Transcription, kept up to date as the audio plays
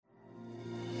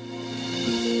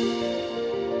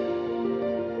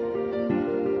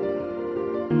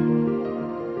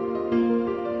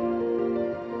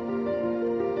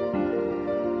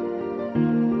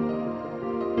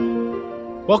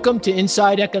Welcome to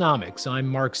Inside Economics. I'm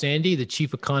Mark Zandi, the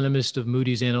chief economist of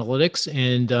Moody's Analytics,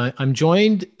 and I'm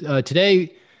joined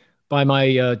today by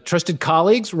my trusted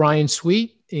colleagues, Ryan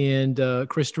Sweet and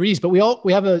Chris Dries. But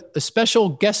we have a special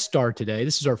guest star today.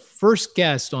 This is our first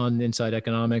guest on Inside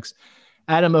Economics,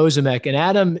 Adam Ozimek. And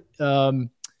Adam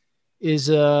is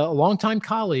a longtime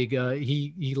colleague.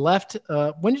 He left.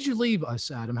 When did you leave us,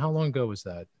 Adam? How long ago was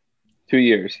that? 2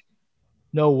 years.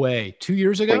 No way. 2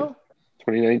 years ago?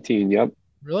 2019. Yep.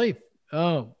 Really?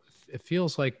 Oh, it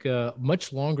feels like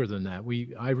much longer than that.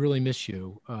 I really miss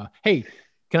you. Hey,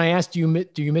 can I ask, do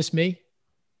you miss me?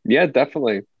 Yeah,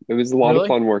 definitely. It was a lot of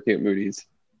fun working at Moody's.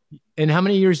 And how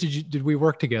many years did we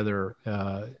work together?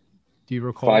 Do you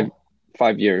recall?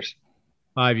 5 years.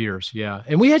 5 years, yeah.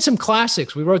 And we had some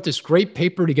classics. We wrote this great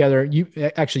paper together.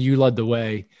 You led the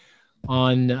way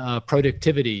on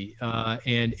productivity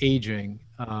and aging,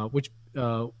 which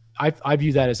I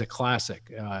view that as a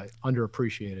classic,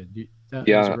 underappreciated.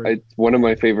 It's one of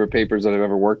my favorite papers that I've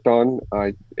ever worked on.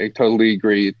 I totally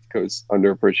agree. It goes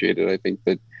underappreciated. I think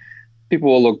that people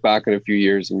will look back in a few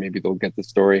years and maybe they'll get the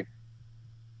story.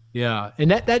 Yeah, and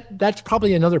that's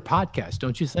probably another podcast,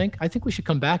 don't you think? I think we should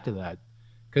come back to that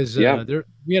because we had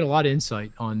a lot of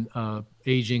insight on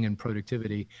aging and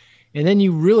productivity. And then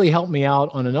you really helped me out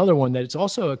on another one that it's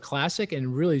also a classic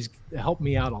and really helped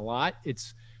me out a lot.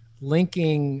 It's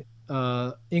linking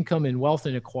income and wealth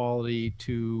inequality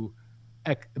to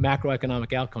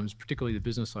macroeconomic outcomes, particularly the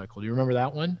business cycle. Do you remember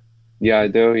that one? Yeah, I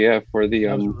do. Yeah, for the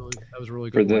that was a really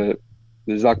good for one.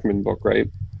 the Zuckman book, right?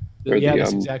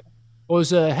 That's exactly. Well, it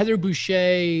was Heather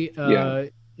Boucher.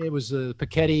 It was a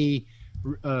Piketty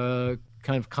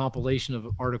kind of compilation of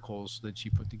articles that she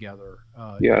put together.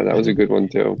 That was a good one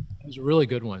too. It was a really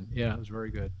good one. Yeah, it was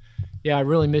very good. Yeah, I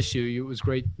really miss you. It was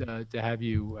great to have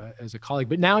you as a colleague.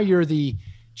 But now you're the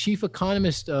chief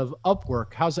economist of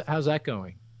Upwork. How's that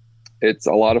going? It's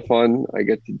a lot of fun. I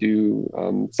get to do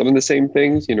some of the same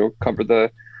things, cover the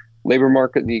labor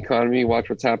market and the economy, watch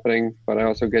what's happening. But I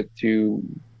also get to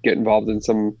get involved in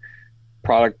some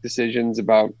product decisions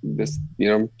about this,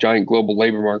 giant global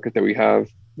labor market that we have.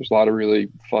 There's a lot of really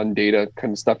fun data,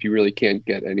 kind of stuff you really can't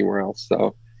get anywhere else.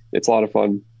 So it's a lot of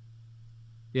fun.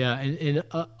 Yeah, and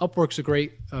Upwork's a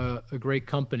great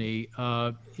company.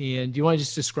 And do you want to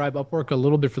just describe Upwork a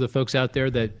little bit for the folks out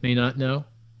there that may not know?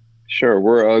 Sure.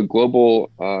 We're a global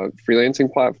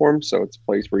freelancing platform. So it's a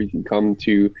place where you can come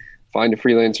to find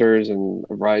freelancers and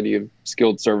a variety of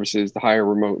skilled services to hire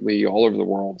remotely all over the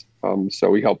world. So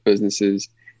we help businesses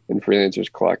and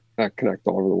freelancers connect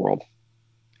all over the world.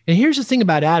 And here's the thing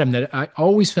about Adam that I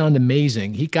always found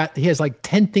amazing. He has like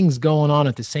 10 things going on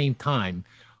at the same time.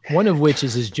 One of which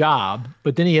is his job,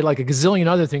 but then he had like a gazillion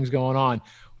other things going on.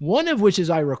 One of which,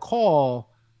 as I recall,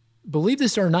 believe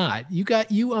this or not,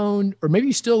 you own, or maybe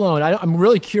you still own, I'm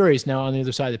really curious now on the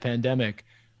other side of the pandemic,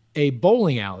 a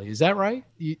bowling alley. Is that right?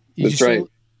 That's right.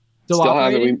 Still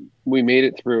have it. We made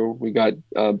it through. We got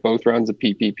both rounds of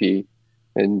PPP,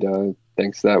 and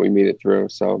thanks to that, we made it through.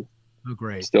 So,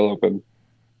 great. Still open.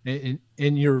 And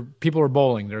your people are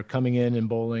bowling. They're coming in and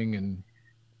bowling and.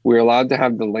 We're allowed to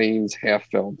have the lanes half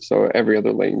filled, so every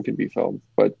other lane can be filled.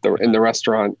 But in the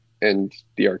restaurant and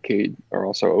the arcade are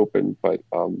also open, but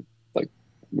like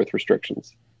with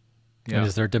restrictions. Yeah. And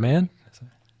is there demand?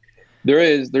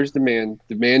 There's demand.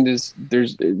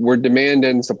 We're demand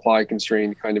and supply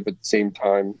constrained kind of at the same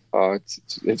time.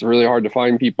 It's really hard to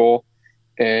find people,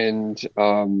 and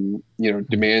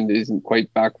demand isn't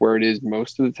quite back where it is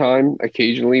most of the time.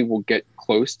 Occasionally, we'll get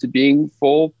close to being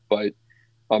full, but.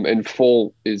 And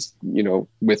full is,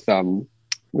 with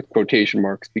quotation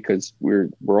marks because we're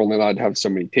only allowed to have so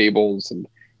many tables and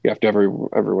you have to have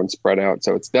everyone spread out.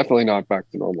 So it's definitely not back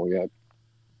to normal yet.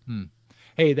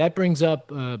 Hey, that brings up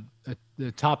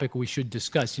the topic we should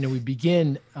discuss. We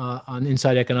begin on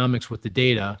Inside Economics with the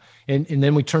data, and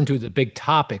then we turn to the big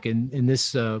topic. And in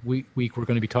this week, we're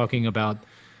going to be talking about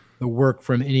the work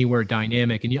from anywhere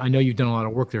dynamic. And I know you've done a lot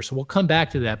of work there, so we'll come back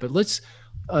to that. But let's.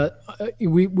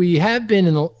 We have been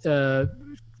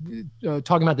talking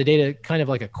about the data kind of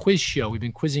like a quiz show. We've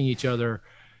been quizzing each other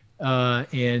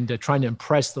and trying to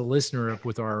impress the listener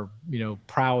with our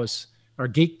prowess, our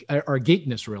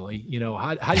geekness really.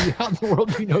 How in the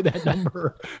world do you know that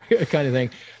number kind of thing.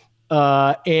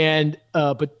 But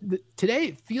today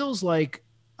it feels like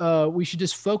we should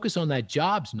just focus on that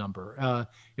jobs number.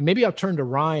 And maybe I'll turn to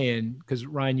Ryan because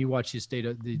Ryan, you watch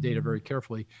the data very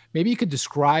carefully. Maybe you could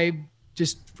describe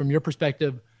just from your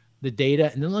perspective, the data,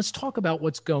 and then let's talk about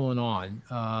what's going on,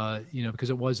 because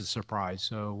it was a surprise.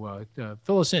 So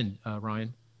fill us in,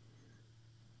 Ryan.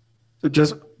 So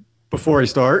just before I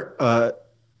start,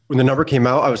 when the number came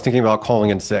out, I was thinking about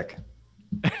calling in sick.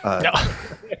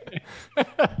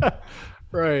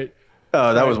 Right.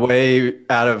 That was way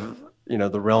out of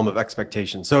the realm of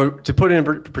expectation. So to put it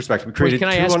in perspective, we created. Can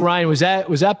I ask Ryan? Was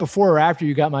that before or after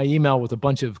you got my email with a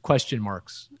bunch of question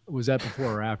marks? Was that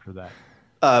before or after that?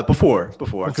 Before,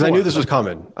 because I knew this was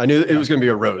coming. I knew it was going to be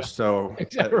a roast. So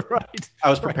right. I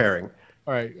was preparing.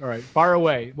 All right. Fire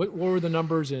away. What were the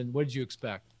numbers and what did you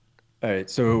expect? All right.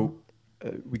 So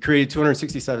we created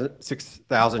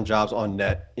 266,000 jobs on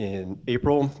net in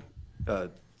April.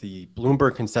 The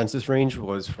Bloomberg consensus range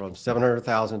was from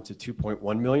 700,000 to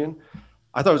 2.1 million.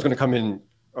 I thought it was going to come in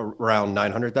around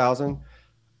 900,000.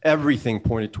 Everything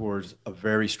pointed towards a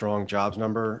very strong jobs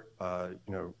number.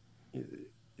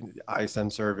 ISM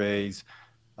surveys,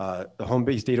 the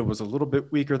home-based data was a little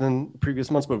bit weaker than previous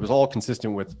months, but it was all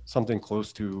consistent with something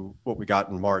close to what we got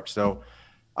in March. So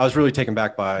I was really taken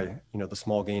back by, the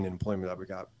small gain in employment that we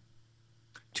got.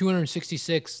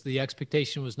 266, the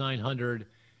expectation was 900.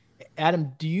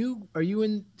 Adam, do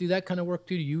that kind of work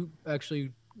too? Do you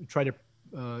actually try to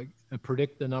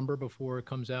predict the number before it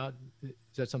comes out? Is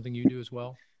that something you do as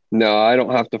well? No, I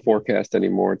don't have to forecast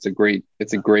anymore. It's a great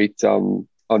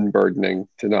unburdening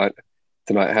to not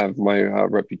have my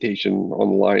reputation on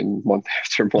the line month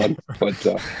after month. But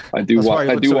I do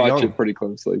watch it pretty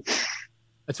closely.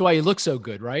 That's why you look so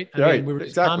good, right? I mean, we were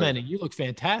just commenting. You look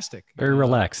fantastic. Very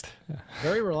relaxed.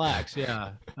 Very relaxed.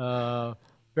 Yeah.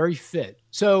 Very fit.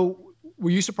 So were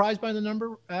you surprised by the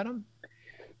number, Adam?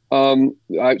 So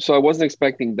I wasn't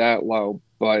expecting that low,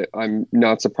 but I'm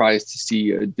not surprised to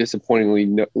see a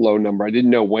disappointingly low number. I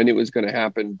didn't know when it was going to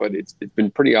happen, but it's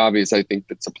been pretty obvious, I think,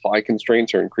 that supply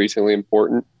constraints are increasingly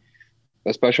important,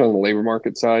 especially on the labor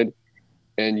market side.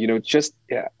 And,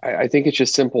 I think it's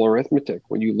just simple arithmetic.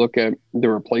 When you look at the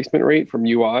replacement rate from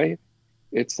UI,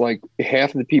 it's like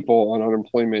half of the people on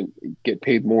unemployment get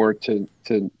paid more to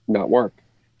not work.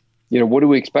 What do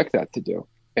we expect that to do?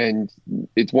 And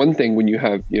it's one thing when you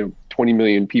have, 20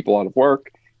 million people out of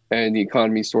work and the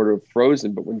economy's sort of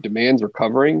frozen, but when demand's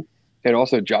recovering and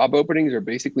also job openings are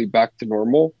basically back to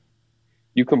normal,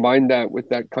 you combine that with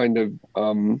that kind of,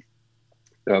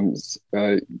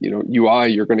 UI,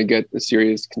 you're going to get a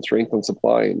serious constraint on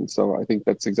supply. And so I think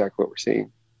that's exactly what we're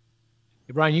seeing.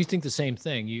 Brian, you think the same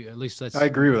thing? I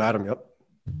agree with Adam. Yep.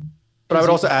 But I would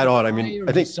also add on,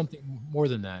 I think something more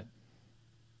than that.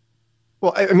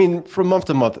 Well, from month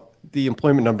to month, the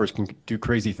employment numbers can do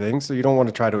crazy things. So you don't want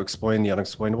to try to explain the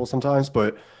unexplainable sometimes.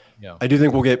 But yeah. I do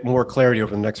think we'll get more clarity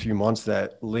over the next few months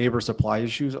that labor supply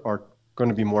issues are going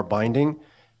to be more binding.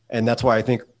 And that's why I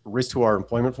think risk to our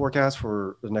employment forecast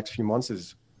for the next few months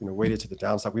is weighted to the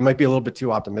downside. We might be a little bit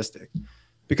too optimistic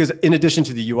because in addition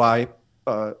to the UI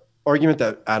argument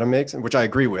that Adam makes, and which I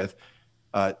agree with,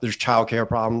 there's childcare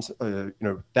problems.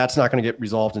 That's not going to get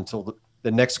resolved until the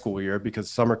next school year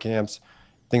because summer camps,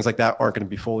 things like that aren't going to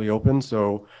be fully open.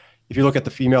 So if you look at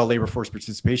the female labor force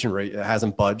participation rate, it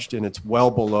hasn't budged and it's well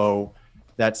below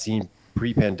that seen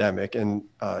pre-pandemic. And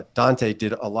Dante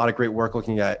did a lot of great work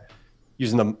looking at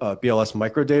using the BLS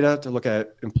microdata to look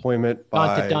at employment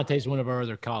by... Dante's one of our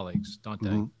other colleagues, Dante.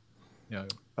 Mm-hmm.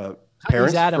 Yeah.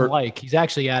 Parents He's Adam-like. He's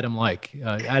actually Adam-like.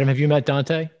 Adam, have you met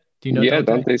Dante? Do you know Yeah,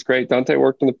 Dante? Dante's great. Dante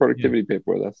worked on the productivity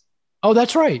paper with us. Oh,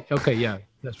 that's right. Okay, yeah,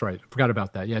 that's right. I forgot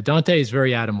about that. Yeah, Dante is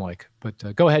very Adam-like.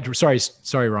 But go ahead.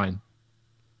 Sorry, Ryan.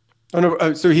 Oh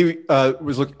no. So he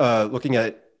was looking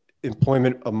at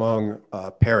employment among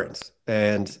parents,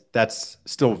 and that's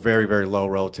still very, very low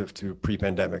relative to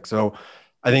pre-pandemic. So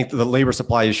I think the labor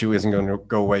supply issue isn't going to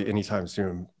go away anytime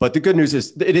soon. But the good news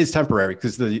is it is temporary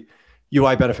because the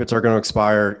UI benefits are going to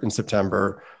expire in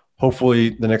September. Hopefully,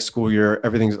 the next school year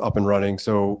everything's up and running.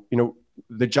 So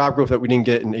the job growth that we didn't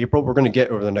get in April, we're going to get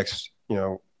over the next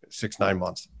 6-9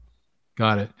 months.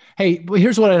 Got it. Hey, well,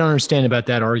 here's what I don't understand about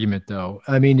that argument, though.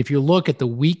 I mean, if you look at the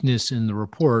weakness in the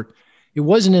report, it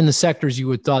wasn't in the sectors you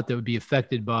would thought that would be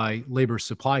affected by labor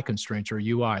supply constraints or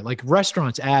UI. Like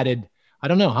restaurants added, I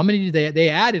don't know, how many did they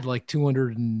added like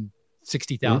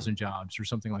 260,000 jobs or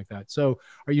something like that. So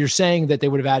are you saying that they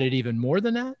would have added even more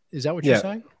than that? Is that what you're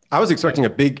saying? I was expecting a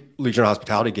big Leisure and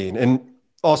Hospitality gain. And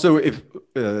also if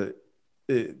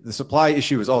the supply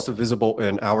issue is also visible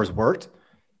in hours worked.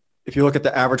 If you look at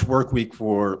the average work week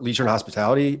for Leisure and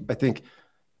Hospitality, I think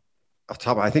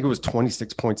it was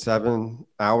 26.7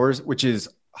 hours, which is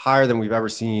higher than we've ever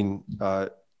seen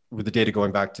with the data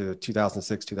going back to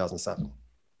 2006, 2007.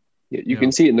 Yeah, you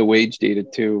can see it in the wage data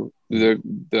too.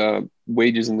 The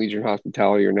wages in Leisure and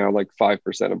Hospitality are now like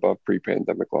 5% above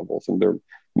pre-pandemic levels, and they're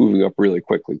moving up really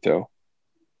quickly too.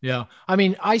 Yeah. I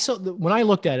mean, when I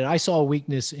looked at it, I saw a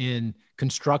weakness in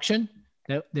construction.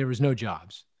 There was no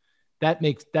jobs.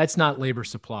 that's not labor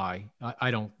supply.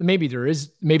 I don't, maybe there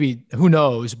is, maybe who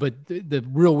knows, but the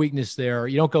real weakness there,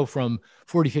 you don't go from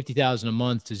 40, 50,000 a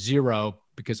month to zero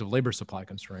because of labor supply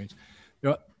constraints.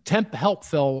 Temp help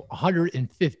fell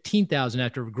 115,000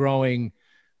 after growing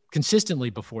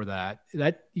consistently before that.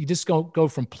 That you just go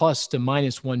from plus to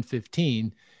minus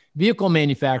 115. Vehicle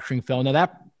manufacturing fell. Now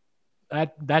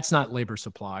that's not labor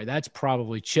supply. That's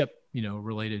probably chip,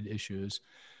 related issues.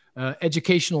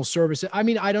 Educational services. I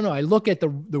mean, I don't know. I look at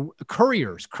the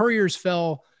couriers. Couriers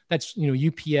fell. That's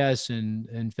UPS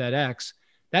and FedEx.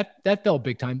 That fell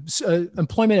big time.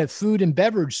 Employment at food and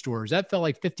beverage stores, that fell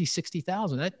like 50,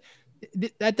 60,000.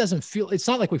 That doesn't feel. It's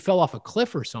not like we fell off a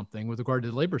cliff or something with regard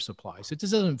to labor supplies. It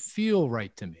just doesn't feel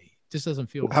right to me. It just doesn't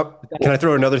feel. Can I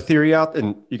throw another theory out,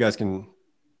 and you guys can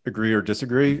agree or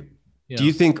disagree? Yeah. Do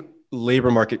you think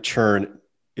labor market churn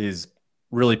is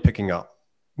really picking up,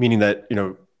 meaning that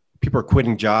people are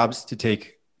quitting jobs to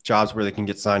take jobs where they can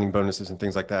get signing bonuses and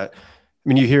things like that? I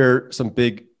mean, you hear some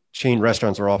big chain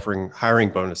restaurants are offering hiring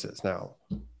bonuses now.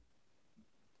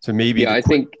 So maybe I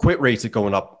think quit rates are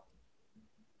going up.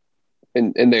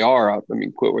 And they are up. I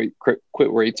mean,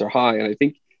 quit rates are high. And I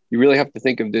think you really have to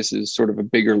think of this as sort of a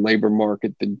bigger labor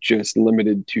market than just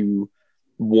limited to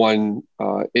one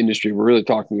industry. We're really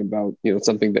talking about,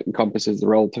 something that encompasses the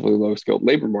relatively low skilled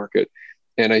labor market.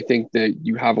 And I think that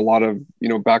you have a lot of,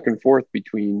 back and forth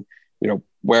between,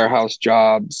 warehouse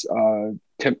jobs,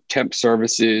 temp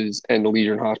services, and the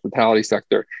leisure and hospitality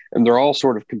sector. And they're all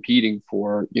sort of competing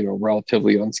for,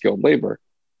 relatively unskilled labor.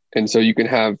 And so you can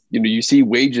have, you see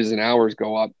wages and hours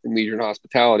go up in leisure and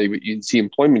hospitality, but you can see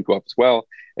employment go up as well.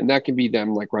 And that can be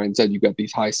them, like Ryan said, you've got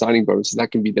these high signing bonuses.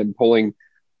 That can be them pulling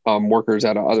workers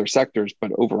out of other sectors.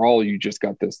 But overall, you just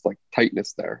got this like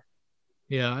tightness there.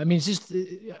 Yeah, I mean, it's just,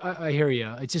 I hear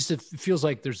you. It feels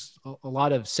like there's a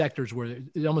lot of sectors where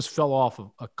it almost fell off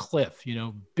a cliff,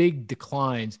 big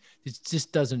declines. It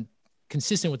just doesn't,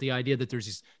 consistent with the idea that there's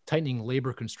these tightening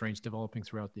labor constraints developing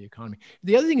throughout the economy.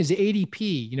 The other thing is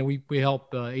ADP. We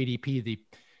help ADP,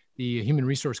 the human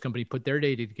resource company, put their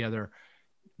data together.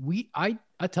 I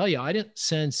tell you, I didn't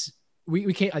sense,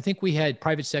 we can't, I think we had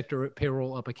private sector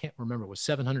payroll up, I can't remember, it was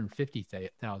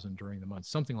 750,000 during the month,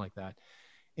 something like that.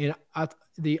 And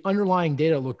the underlying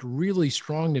data looked really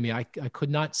strong to me. I could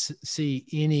not see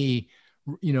any,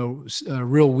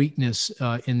 real weakness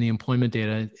in the employment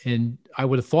data. And I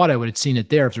would have thought I would have seen it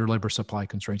there if there were labor supply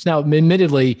constraints. Now,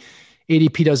 admittedly,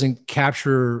 ADP doesn't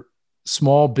capture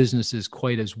small businesses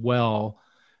quite as well.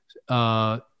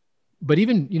 But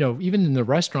even in the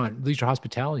restaurant, leisure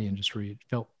hospitality industry, it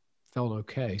felt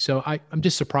okay. So I'm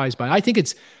just surprised by it. I think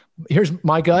here's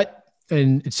my gut,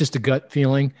 and it's just a gut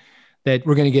feeling that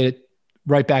we're going to get it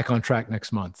right back on track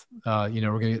next month. We're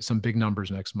going to get some big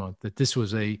numbers next month. That this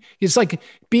was it's like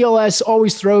BLS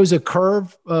always throws a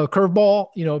curveball,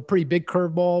 a pretty big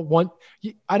curveball.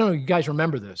 I don't know if you guys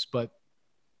remember this, but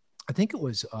I think it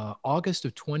was August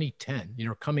of 2010,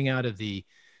 coming out of the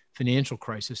financial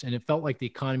crisis. And it felt like the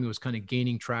economy was kind of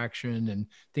gaining traction and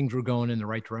things were going in the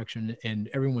right direction. And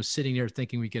everyone was sitting there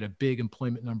thinking we get a big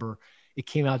employment number. It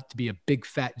came out to be a big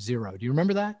fat zero. Do you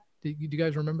remember that? Do you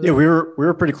guys remember that? Yeah, we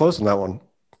were pretty close on that one.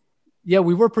 Yeah,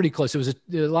 we were pretty close. It was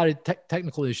a lot of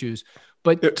technical issues,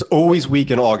 but it's always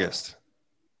weak in August.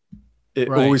 It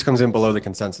always comes in below the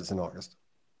consensus in August.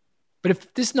 But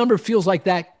if this number feels like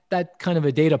that kind of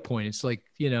a data point, it's like,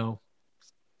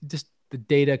 just the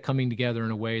data coming together in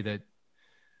a way that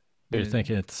you're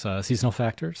thinking it's seasonal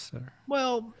factors? Or?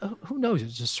 Well, who knows?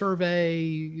 It's a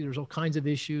survey. There's all kinds of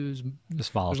issues.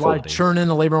 Just volatility. There's a lot of churn in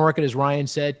the labor market, as Ryan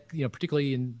said,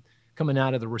 particularly coming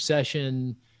out of the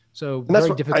recession. So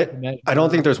very difficult to measure. I don't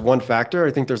think there's one factor.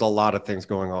 I think there's a lot of things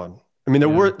going on. I mean,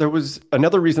 there was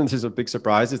another reason this is a big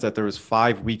surprise is that there was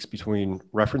 5 weeks between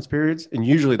reference periods, and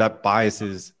usually that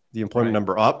biases the employment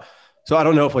number up. So I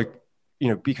don't know if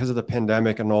because of the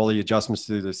pandemic and all the adjustments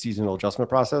to the seasonal adjustment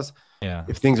process,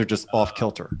 if things are just off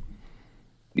kilter.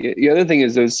 The other thing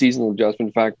is those seasonal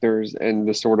adjustment factors and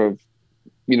the sort of,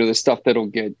 the stuff that'll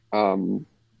get,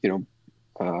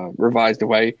 revised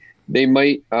away. They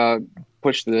might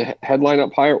push the headline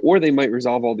up higher, or they might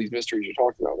resolve all these mysteries you're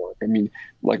talking about, Mark. I mean,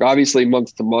 like obviously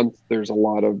month to month, there's a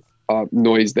lot of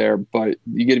noise there, but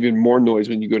you get even more noise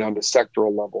when you go down to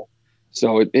sectoral level.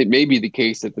 So it may be the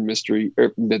case that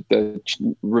that the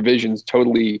revisions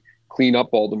totally clean up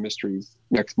all the mysteries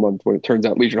next month when it turns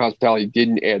out leisure and hospitality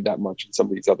didn't add that much and some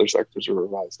of these other sectors are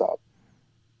revised up.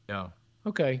 Yeah.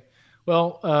 Okay.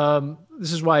 Well,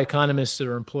 this is why economists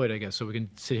are employed, I guess, so we can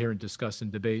sit here and discuss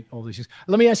and debate all these things.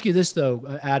 Let me ask you this,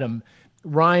 though, Adam.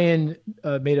 Ryan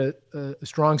made a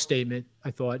strong statement,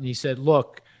 I thought, and he said,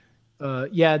 look,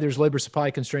 yeah, there's labor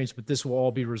supply constraints, but this will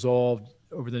all be resolved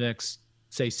over the next,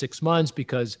 say, 6 months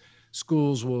because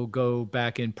schools will go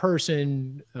back in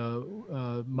person.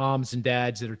 Moms and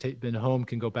dads that are been home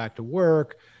can go back to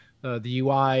work. The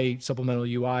UI, supplemental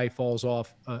UI, falls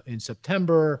off in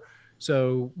September.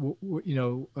 So,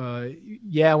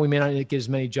 yeah, we may not get as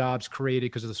many jobs created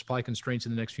because of the supply constraints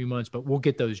in the next few months, but we'll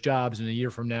get those jobs. And a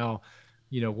year from now,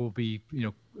 we'll be,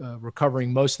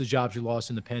 recovering most of the jobs we lost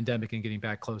in the pandemic and getting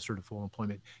back closer to full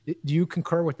employment. Do you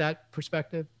concur with that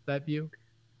perspective, that view?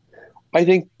 I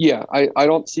think, yeah, I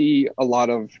don't see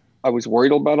I was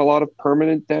worried about a lot of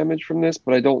permanent damage from this,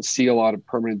 but I don't see a lot of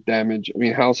permanent damage. I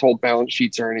mean, household balance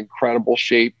sheets are in incredible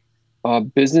shape.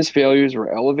 Business failures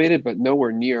were elevated, but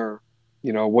nowhere near,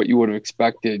 what you would have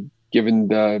expected given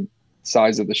the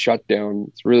size of the shutdown.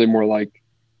 It's really more like,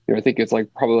 I think it's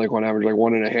probably on average,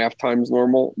 1.5 times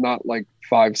normal, not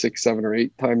 5, 6, 7, or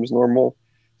 8 times normal.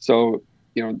 So,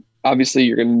 obviously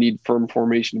you're going to need firm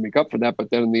formation to make up for that. But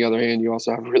then on the other hand, you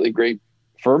also have really great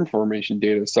firm formation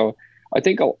data. So I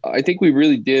think we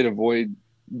really did avoid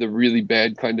the really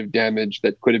bad kind of damage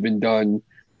that could have been done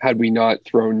had we not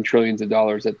thrown trillions of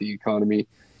dollars at the economy.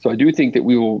 So I do think that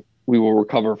we will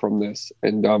recover from this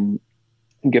and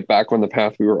get back on the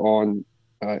path we were on,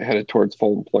 headed towards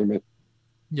full employment.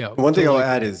 Yeah. One thing I'll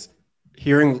add is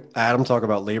hearing Adam talk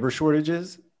about labor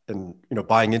shortages and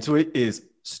buying into it is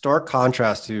stark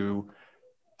contrast to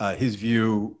his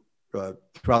view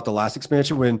throughout the last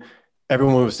expansion when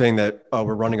everyone was saying that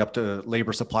we're running up to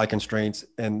labor supply constraints,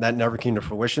 and that never came to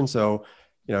fruition. So,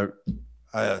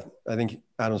 I think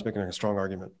Adam's making a strong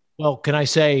argument. Well, can I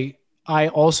say I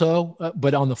also,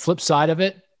 but on the flip side of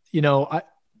it,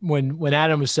 when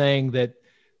Adam was saying that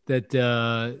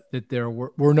there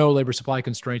were no labor supply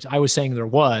constraints, I was saying there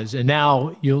was, and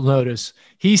now you'll notice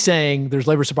he's saying there's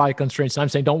labor supply constraints, and I'm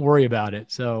saying don't worry about it.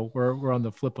 So we're on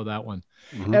the flip of that one.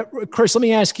 Mm-hmm. Chris, let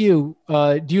me ask you: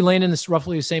 do you land in this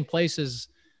roughly the same place as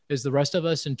the rest of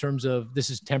us in terms of this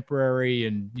is temporary,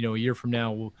 and a year from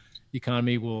now the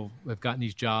economy will have gotten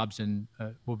these jobs and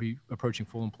we'll be approaching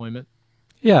full employment?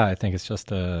 Yeah, I think it's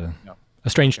just a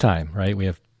strange time, right? We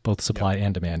have both supply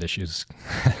and demand issues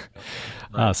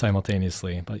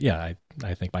simultaneously. But yeah,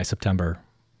 I think by September,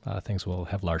 things will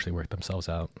have largely worked themselves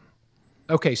out.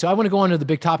 Okay, so I want to go on to the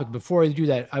big topic. Before I do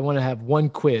that, I want to have one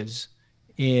quiz,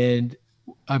 and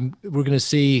we're going to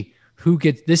see who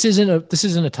gets. This isn't a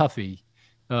toughie.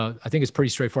 I think it's pretty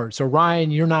straightforward. So Ryan,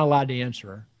 you're not allowed to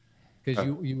answer because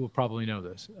you will probably know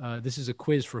this. This is a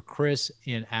quiz for Chris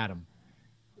and Adam.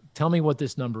 Tell me what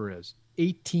this number is.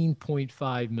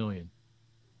 18.5 million.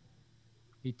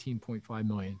 18.5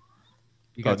 million.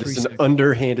 You got this is an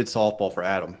underhanded softball for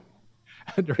Adam.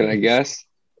 Can I guess?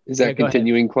 Is that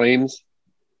continuing claims?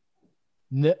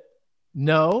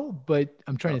 No, but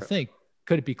I'm trying to think.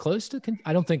 Could it be close to?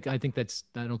 I think that's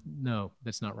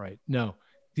not right. No.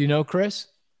 Do you know, Chris?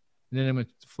 And then I'm going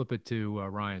to flip it to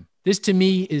Ryan. This to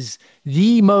me is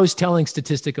the most telling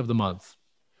statistic of the month.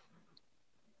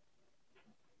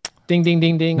 Ding, ding,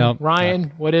 ding, ding. Nope,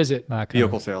 Ryan, what is it?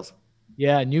 Vehicle sales.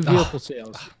 Yeah, new vehicle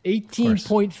sales.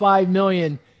 18.5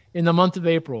 million in the month of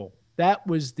April. That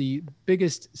was the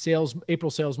biggest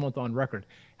April sales month on record.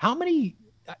 How many?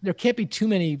 There can't be too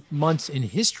many months in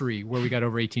history where we got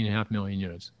over 18.5 million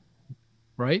units,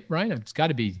 right? Ryan, it's got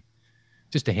to be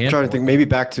just a handful. I'm trying to think, maybe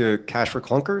back to Cash for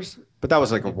Clunkers, but that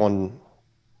was like a one.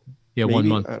 Yeah, maybe? 1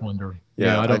 month wonder.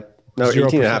 Yeah, no,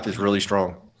 18.5 is really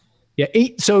strong. Yeah,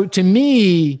 so to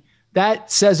me,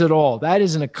 that says it all. That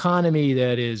is an economy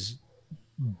that is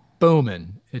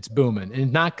booming. It's booming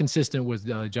and not consistent with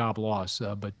job loss,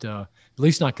 but at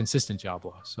least not consistent job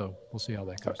loss. So we'll see how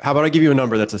that goes. How about I give you a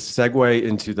number that's a segue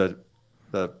into the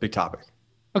big topic?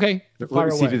 Okay.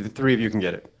 Let's see if the three of you can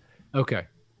get it. Okay.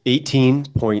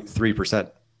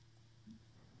 18.3%.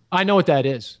 I know what that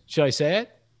is. Should I say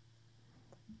it?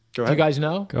 Go ahead. Do you guys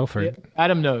know? Go for it.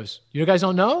 Adam knows. You guys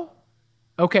don't know?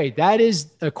 Okay. That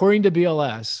is, according to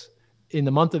BLS, in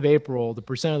the month of April, the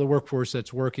percent of the workforce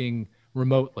that's working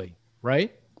remotely,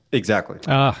 right? Exactly.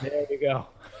 There you go.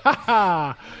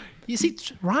 You see,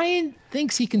 Ryan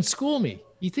thinks he can school me.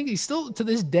 He still to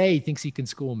this day thinks he can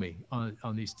school me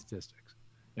on these statistics.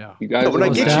 Yeah. You guys, when I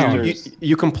get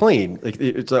you complain like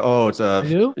it's a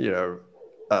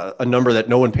number that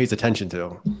no one pays attention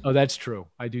to. Oh, that's true.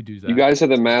 I do that. You guys are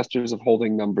the masters of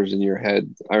holding numbers in your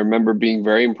head. I remember being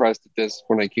very impressed at this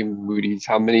when I came to Moody's.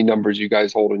 How many numbers you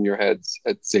guys hold in your heads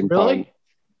at the same time?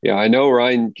 Yeah, I know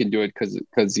Ryan can do it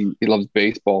because he loves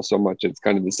baseball so much. It's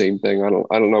kind of the same thing. I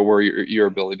don't know where your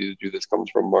ability to do this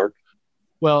comes from, Mark.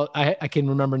 Well, I can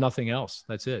remember nothing else.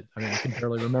 That's it. I mean, I can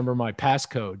barely remember my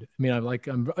passcode. I mean,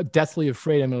 I'm deathly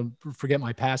afraid I'm going to forget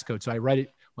my passcode. So I write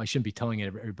it. Well, I shouldn't be telling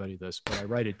everybody this, but I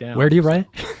write it down. Where do you write?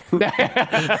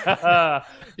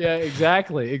 Yeah,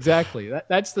 exactly.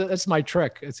 That's my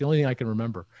trick. It's the only thing I can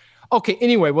remember. Okay.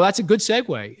 Anyway, well, that's a good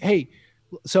segue. Hey,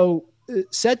 so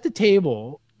set the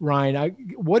table, Ryan.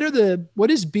 What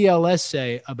does BLS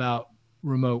say about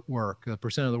remote work, the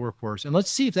percent of the workforce? And let's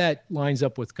see if that lines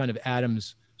up with kind of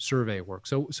Adam's survey work.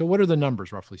 So what are the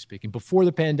numbers, roughly speaking, before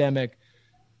the pandemic,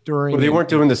 during? Well, they weren't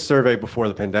doing the survey before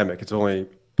the pandemic. It's only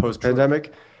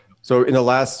post-pandemic. So in the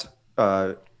last,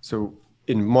 so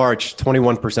in March,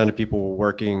 21% of people were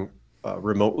working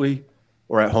remotely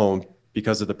or at home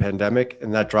because of the pandemic,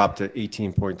 and that dropped to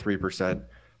 18.3%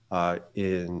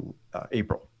 in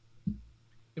April.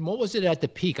 And what was it at the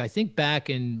peak? I think back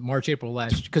in March, April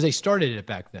last, because they started it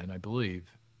back then, I believe,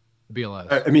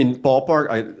 BLS. I mean,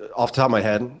 ballpark, off the top of my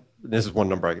head, this is one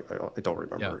number I don't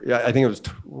remember. Yeah, I think it was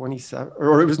 27,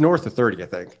 or it was north of 30, I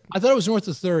think. I thought it was north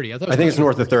of 30. I think it's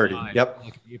north of 30. Yep.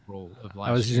 Like April of last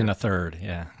I was using year. a third.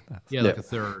 Yeah. Yeah, like a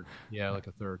third. Yeah, like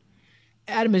a third.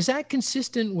 Adam, is that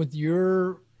consistent with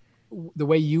the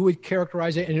way you would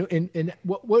characterize it? And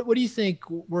what do you think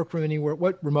work from anywhere?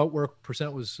 What remote work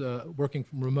percent was working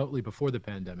from remotely before the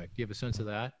pandemic? Do you have a sense of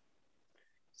that?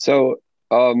 So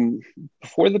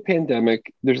before the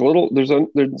pandemic, there's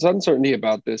uncertainty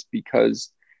about this because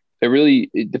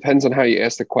it depends on how you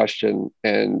ask the question,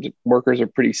 and workers are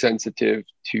pretty sensitive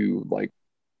to like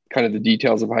kind of the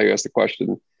details of how you ask the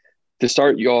question. To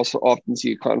start, you also often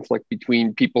see a conflict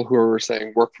between people who are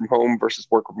saying work from home versus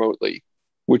work remotely,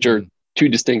 which are two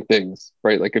distinct things,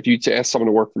 right? Like if you ask someone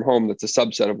to work from home, that's a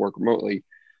subset of work remotely.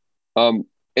 And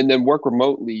then work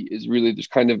remotely is really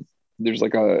there's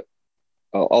like a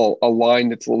line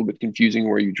that's a little bit confusing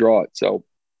where you draw it. So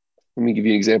let me give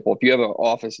you an example. If you have an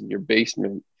office in your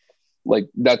basement, like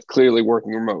that's clearly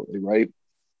working remotely, right?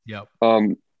 Yep.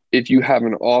 If you have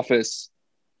an office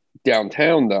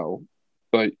downtown though,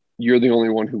 but you're the only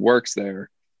one who works there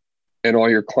and all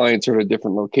your clients are at a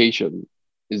different location,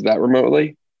 is that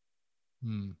remotely?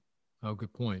 Oh,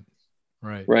 good point.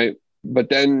 Right. Right. But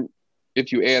then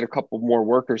if you add a couple more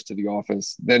workers to the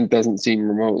office, then it doesn't seem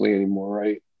remotely anymore,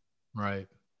 right? Right.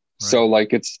 So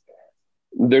like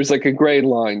there's like a gray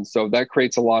line. So that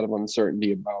creates a lot of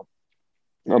uncertainty about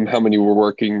how many were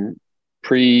working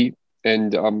pre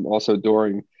and also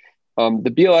during. The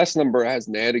BLS number has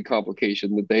an added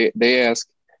complication that they ask,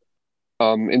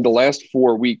 in the last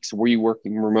 4 weeks, were you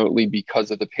working remotely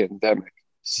because of the pandemic?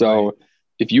 So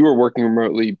if you were working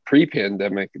remotely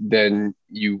pre-pandemic, then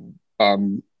you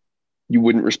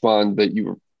wouldn't respond that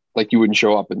you wouldn't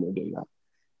show up in their data.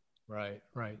 Right.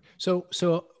 So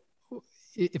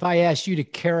if I asked you to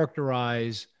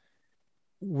characterize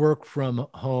work from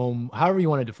home, however you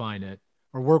want to define it,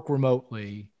 or work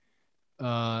remotely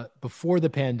before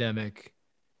the pandemic,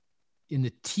 in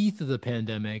the teeth of the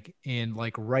pandemic, and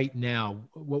like right now,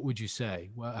 what would you say?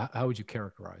 How would you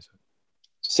characterize it?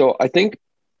 So I think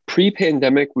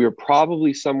pre-pandemic, we were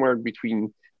probably somewhere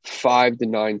between 5 to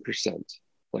 9%,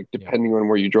 like depending on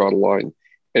where you draw the line.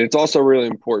 And it's also really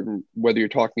important whether you're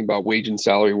talking about wage and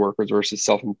salary workers versus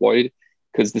self-employed,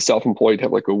 because the self-employed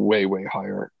have like a way, way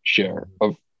higher share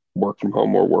of work from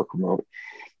home or work remote.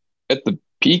 At the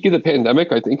peak of the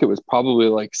pandemic, I think it was probably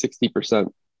like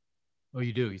 60%. Oh,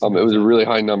 you do? It was a really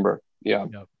high number. Yeah.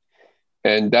 Yep.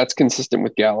 And that's consistent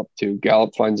with Gallup too.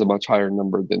 Gallup finds a much higher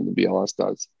number than the BLS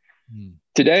does.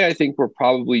 Today, I think we're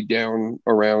probably down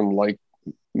around like,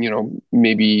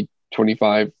 maybe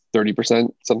 25,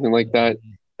 30%, something like that.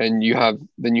 And you have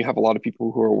a lot of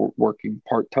people who are working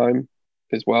part-time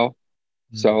as well.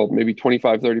 So maybe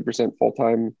 25, 30%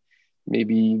 full-time,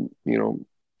 maybe,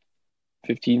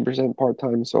 15%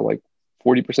 part-time. So like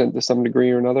 40% to some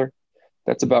degree or another.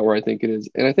 That's about where I think it is.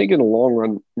 And I think in the long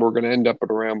run, we're going to end up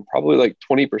at around probably like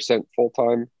 20%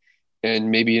 full-time and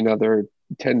maybe another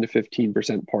 10 to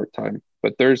 15% part-time.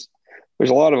 But there's a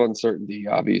lot of uncertainty,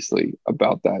 obviously,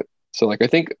 about that. So like I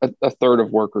think a third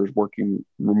of workers working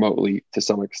remotely to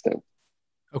some extent.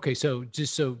 Okay, so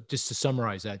just to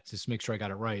summarize that, just make sure I got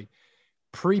it right.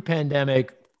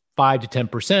 Pre-pandemic, 5 to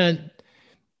 10%.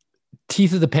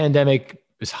 Teeth of the pandemic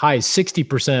as high as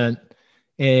 60%.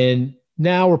 And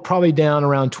now we're probably down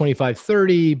around 25,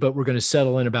 30, but we're going to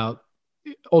settle in about,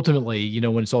 ultimately,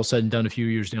 when it's all said and done a few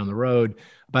years down the road,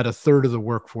 about a third of the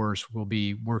workforce will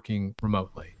be working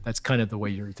remotely. That's kind of the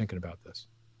way you're thinking about this.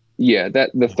 Yeah,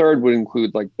 that the third would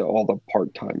include like all the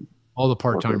part-time. All the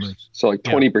part-timers. Workers. So like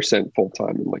 20%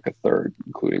 full-time and like a third,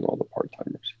 including all the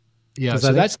part-timers. Yeah,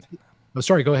 so that's... Oh,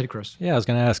 sorry, go ahead, Chris. Yeah, I was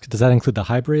going to ask, does that include the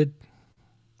hybrid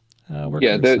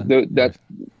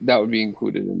that would be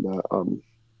included in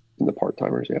the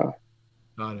part-timers. Yeah.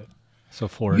 Got it. So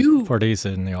 4 days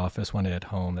in the office, 1 day at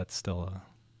home. That's still a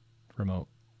remote.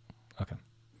 Okay.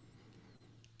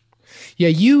 Yeah,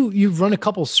 you've run a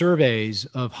couple surveys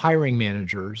of hiring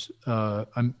managers.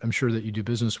 I'm sure that you do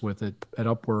business with it at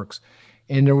Upworks,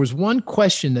 and there was one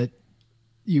question that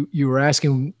you were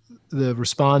asking the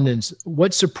respondents: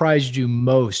 what surprised you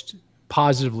most,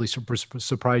 positively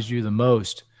surprised you the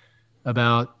most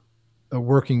about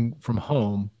working from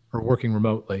home or working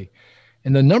remotely?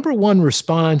 And the number one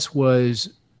response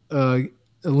was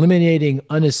eliminating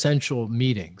unessential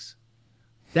meetings.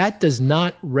 That does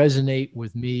not resonate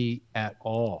with me at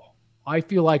all. I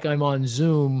feel like I'm on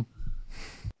Zoom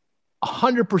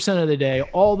 100% of the day,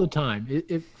 all the time.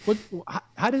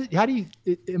 How do you?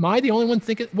 Am I the only one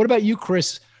thinking? What about you,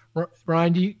 Chris?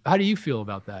 Ryan, how do you feel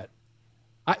about that?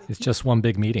 It's just one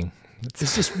big meeting.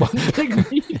 It's just one big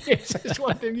meeting. It's just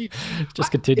one big meeting. It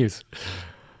just continues.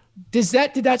 Did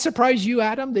that surprise you,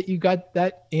 Adam, that you got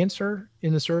that answer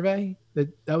in the survey?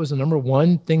 That was the number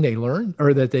one thing they learned,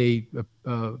 or that they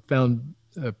found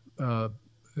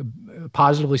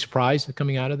positively surprised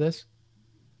coming out of this?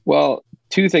 Well,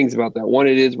 two things about that. One,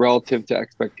 it is relative to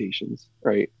expectations,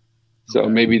 right? So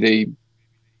maybe they,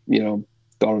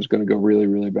 thought it was going to go really,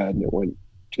 really bad, and it went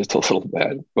just a little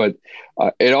bad. But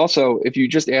it also, if you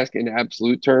just ask in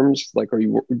absolute terms, like, are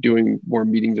you doing more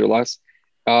meetings or less?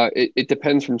 It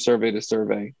depends from survey to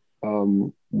survey,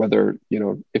 whether,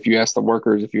 if you ask the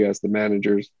workers, if you ask the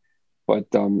managers. But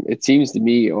it seems to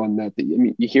me on that,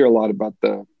 you hear a lot about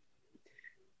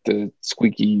the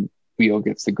squeaky wheel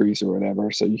gets the grease or whatever.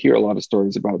 So you hear a lot of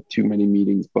stories about too many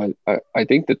meetings. But I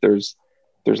think that there's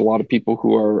a lot of people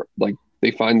who are like,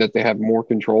 they find that they have more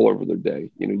control over their day.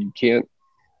 You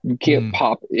can't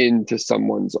pop into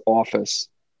someone's office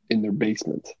in their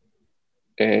basement.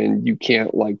 And you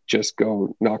can't just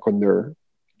go knock on their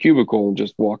cubicle and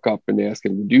just walk up and ask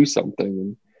them to do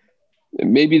something.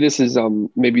 And maybe this is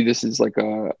like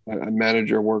a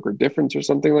manager worker difference or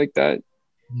something like that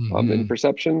in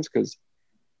perceptions. Because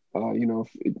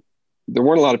there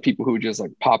weren't a lot of people who would just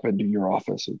pop into your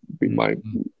office. Would be my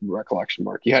recollection,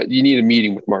 Mark. You need a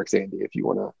meeting with Mark Zandi if you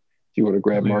want to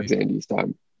grab Mark Zandi's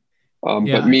time.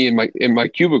 But me in my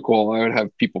cubicle, I would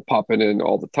have people popping in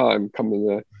all the time, come in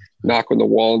the knock on the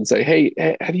wall and say, "Hey,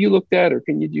 have you looked at, or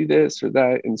can you do this or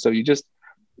that?" And so you just,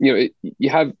 you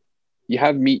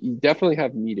definitely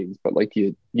have meetings, but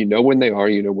you know when they are,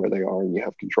 you know where they are, and you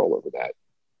have control over that.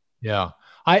 Yeah.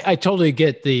 I totally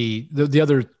get the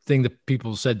other thing that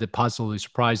people said that positively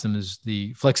surprised them is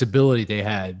the flexibility they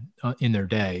had in their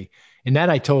day. And that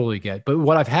I totally get. But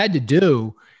what I've had to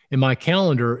do in my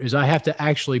calendar is I have to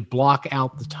actually block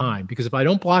out the time, because if I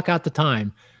don't block out the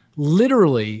time,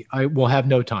 literally I will have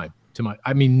no time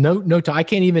no time. I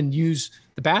can't even use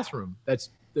the bathroom. That's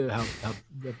how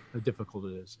difficult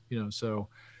it is, so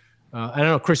I don't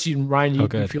know, Chris and Ryan,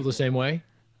 you feel the same way?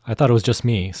 I thought it was just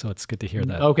me, so it's good to hear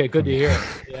that. Okay, good to hear.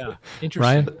 Yeah,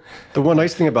 interesting. Ryan? The one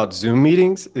nice thing about Zoom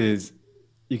meetings is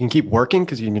you can keep working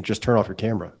because you can just turn off your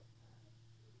camera.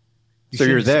 So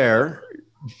you're there,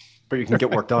 but you can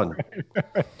get work done.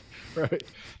 Right.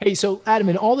 Hey, so Adam,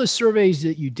 in all the surveys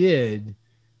that you did,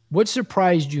 what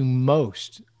surprised you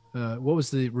most? What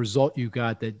was the result you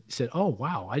got that said, "Oh,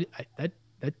 wow,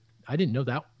 I didn't know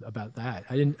that about that.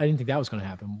 I didn't think that was going to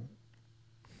happen"?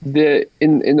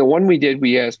 In the one we did,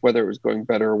 we asked whether it was going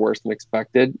better or worse than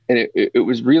expected, and it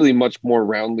was really much more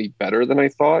roundly better than I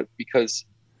thought, because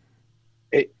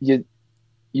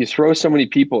you throw so many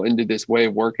people into this way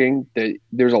of working that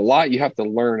there's a lot you have to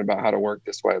learn about how to work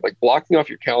this way. Like blocking off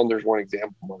your calendar is one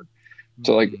example, Mark.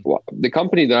 So the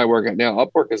company that I work at now,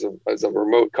 Upwork, is a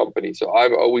remote company. So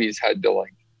I've always had to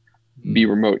be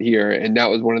remote here, and that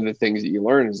was one of the things that you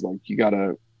learn is you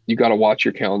gotta watch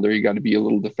your calendar. You got to be a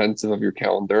little defensive of your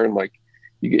calendar. And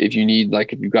if you need,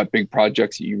 if you've got big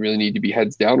projects that you really need to be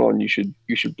heads down on, you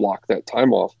should block that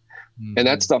time off. And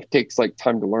that stuff takes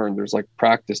time to learn. There's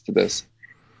practice to this.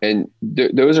 And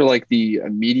those are the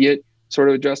immediate sort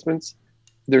of adjustments.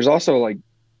 There's also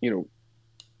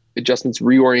adjustments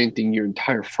reorienting your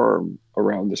entire firm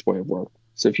around this way of work.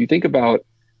 So if you think about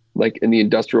in the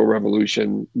Industrial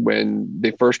Revolution, when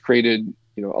they first created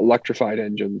electrified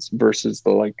engines versus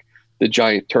the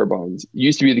giant turbines. It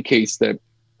used to be the case that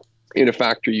in a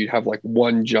factory you'd have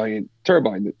one giant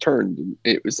turbine that turned, and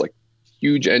it was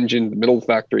huge engine in the middle of the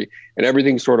factory, and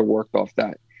everything sort of worked off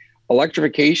that.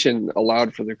 Electrification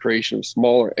allowed for the creation of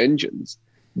smaller engines,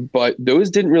 but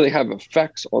those didn't really have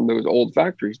effects on those old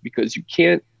factories, because you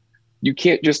can't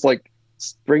just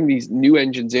bring these new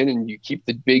engines in and you keep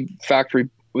the big factory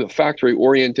with a factory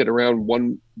oriented around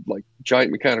one like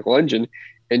giant mechanical engine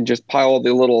and just pile all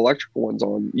the little electrical ones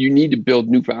on. You need to build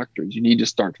new factories. You need to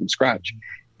start from scratch.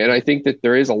 And I think that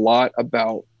there is a lot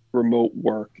about remote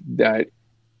work that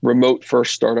remote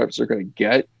first startups are going to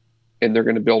get, and they're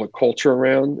going to build a culture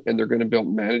around, and they're going to build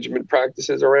management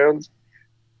practices around.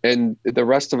 And the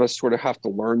rest of us sort of have to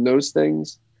learn those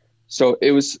things. So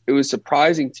it was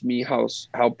surprising to me how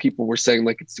people were saying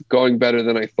like it's going better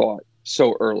than I thought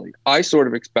so early. I sort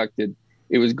of expected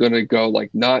it was going to go like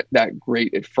not that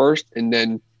great at first, and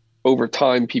then over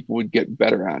time people would get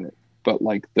better at it. But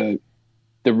like the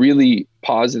really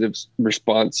positive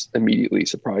response immediately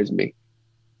surprised me.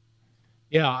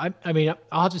 Yeah, I mean,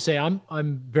 I'll have to say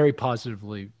I'm very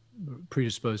positively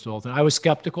predisposed to all that. I was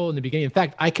skeptical in the beginning. In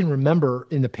fact, I can remember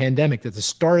in the pandemic, at the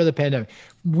start of the pandemic,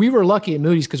 we were lucky at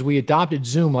Moody's because we adopted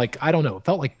Zoom like, I don't know, it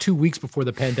felt like 2 weeks before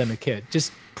the pandemic hit,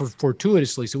 just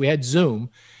fortuitously. So we had Zoom.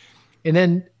 And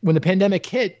then when the pandemic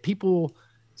hit, people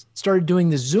started doing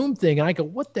the Zoom thing. And I go,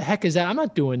 what the heck is that? I'm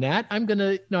not doing that.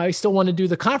 I still want to do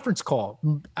the conference call.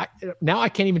 Now I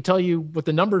can't even tell you what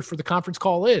the number for the conference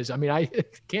call is. I mean, I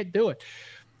can't do it.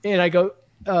 And I go,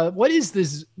 what is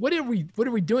this? What are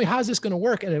we doing? How is this going to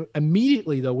work? And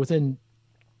immediately though, within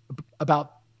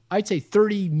about, I'd say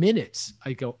 30 minutes,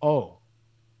 I go, oh,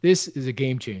 this is a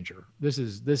game changer. This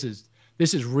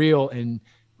is real. And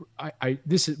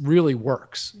this really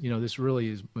works. This really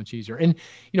is much easier. And,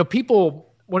 people,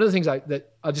 one of the things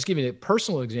that I'll just give you a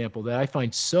personal example that I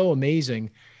find so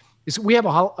amazing is we have a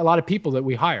lot of people that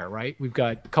we hire, right? We've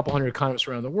got a couple hundred economists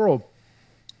around the world,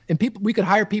 and we could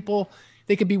hire people.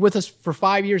 They could be with us for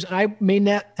 5 years, and I may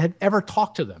not have ever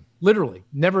talked to them, literally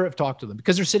never have talked to them,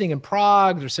 because they're sitting in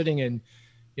Prague, they're sitting in,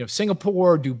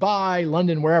 Singapore, Dubai,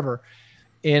 London, wherever.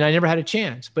 And I never had a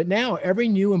chance. But now every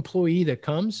new employee that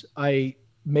comes, I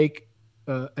make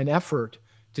an effort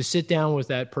to sit down with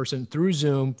that person through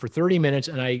Zoom for 30 minutes,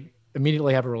 and I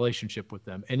immediately have a relationship with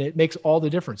them. And it makes all the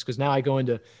difference, because now I go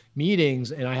into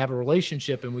meetings and I have a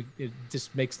relationship, and it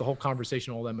just makes the whole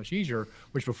conversation all that much easier,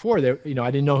 which before I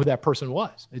didn't know who that person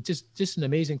was. It's just an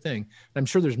amazing thing. And I'm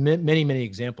sure there's many, many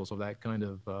examples of that kind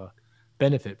of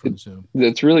benefit from Zoom.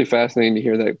 It's really fascinating to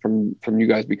hear that from you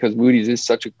guys, because Moody's is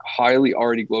such a highly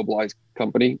already globalized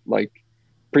company. Like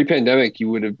pre-pandemic, you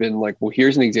would have been like, well,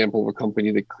 here's an example of a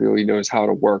company that clearly knows how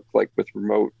to work like with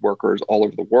remote workers all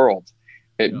over the world.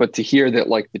 But to hear that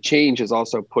like the change has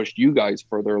also pushed you guys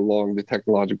further along the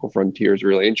technological frontier is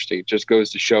really interesting. It just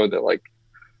goes to show that like,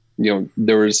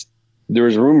 there was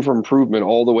room for improvement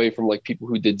all the way from like people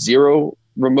who did zero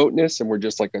remoteness and were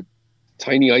just like a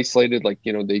tiny isolated, like,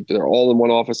 they're all in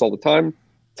one office all the time,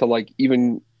 to like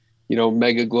even,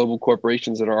 mega global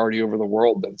corporations that are already over the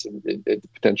world. That's the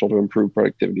potential to improve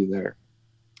productivity there.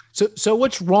 So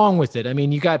what's wrong with it? I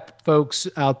mean, you got folks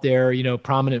out there,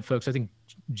 prominent folks. I think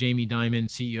Jamie Dimon,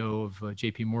 CEO of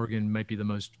JP Morgan, might be the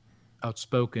most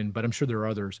outspoken, but I'm sure there are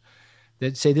others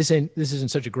that say this isn't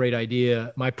such a great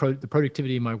idea. The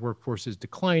productivity of my workforce is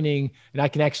declining, and I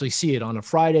can actually see it on a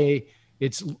Friday.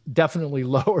 It's definitely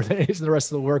lower than it is in the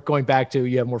rest of the work. Going back to,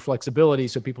 you have more flexibility,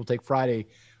 so people take Friday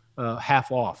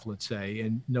half off, let's say,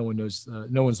 and no one's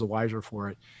the wiser for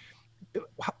it.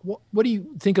 What do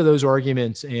you think of those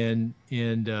arguments? And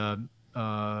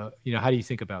how do you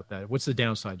think about that? What's the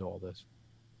downside to all this?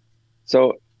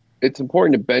 So it's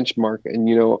important to benchmark,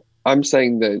 and I'm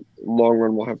saying that long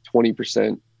run we'll have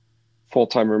 20%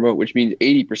 full-time remote, which means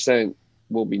 80%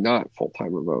 will be not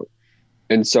full-time remote.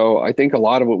 And so I think a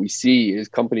lot of what we see is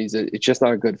companies that it's just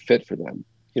not a good fit for them.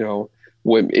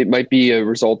 When it might be a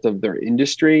result of their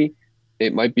industry,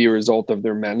 it might be a result of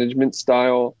their management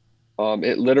style.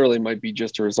 It literally might be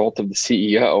just a result of the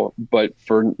CEO, but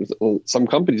for some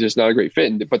companies, it's not a great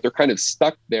fit, but they're kind of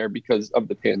stuck there because of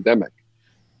the pandemic.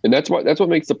 And that's what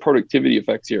makes the productivity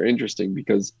effects here interesting,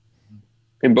 because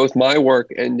in both my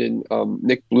work and in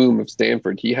Nick Bloom of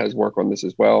Stanford, he has work on this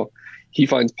as well. He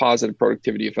finds positive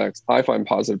productivity effects. I find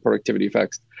positive productivity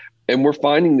effects. And we're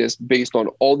finding this based on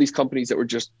all these companies that were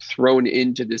just thrown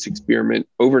into this experiment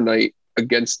overnight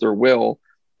against their will.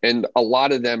 And a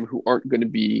lot of them who aren't going to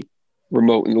be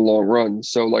remote in the long run.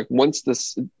 So like once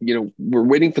this, we're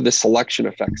waiting for the selection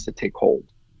effects to take hold,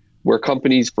 where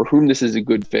companies for whom this is a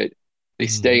good fit, they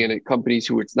stay in it. Companies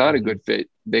who it's not a good fit,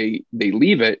 they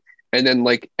leave it. And then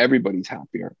like everybody's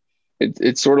happier.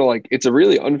 It's sort of like, it's a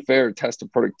really unfair test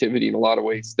of productivity in a lot of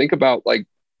ways. Think about like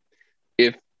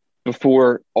if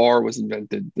before R was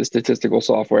invented, the statistical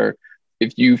software,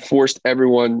 if you forced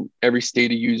every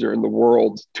Stata user in the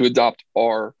world to adopt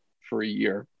R for a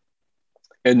year,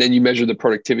 and then you measure the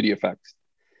productivity effects,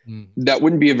 that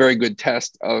wouldn't be a very good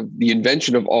test of the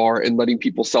invention of R and letting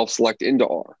people self-select into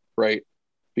R, right?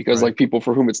 because like people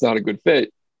for whom it's not a good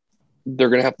fit, they're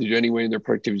going to have to do it anyway, and their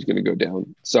productivity is going to go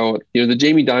down. So, the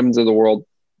Jamie Dimons of the world,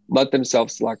 let them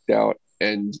self-select out,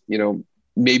 and,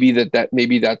 maybe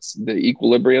that's the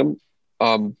equilibrium.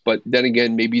 But then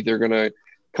again, maybe they're going to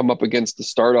come up against the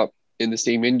startup in the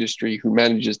same industry who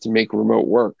manages to make remote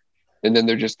work, and then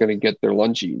they're just going to get their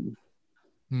lunch eaten.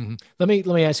 Mm-hmm. Let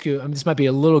me ask you, this might be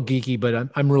a little geeky, but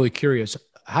I'm really curious.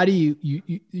 How do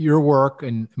your work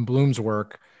and Bloom's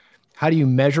work, how do you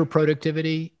measure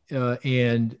productivity? I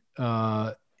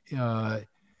had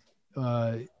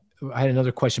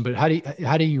another question, but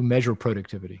how do you measure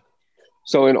productivity?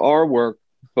 So in our work,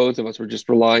 both of us were just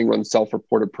relying on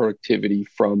self-reported productivity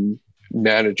from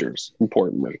managers,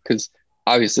 importantly, because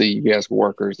obviously you ask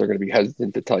workers, they're going to be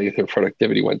hesitant to tell you their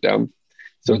productivity went down.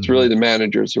 So it's really the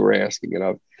managers who are asking it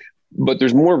of. But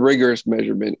there's more rigorous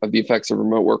measurement of the effects of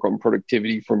remote work on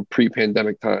productivity from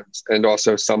pre-pandemic times, and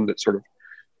also some that sort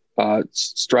of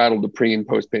straddle the pre and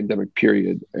post-pandemic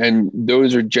period. And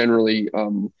those are generally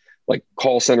like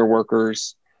call center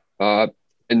workers. And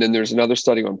then there's another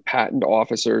study on patent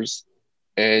officers.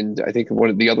 And I think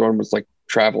the other one was like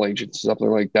travel agents, something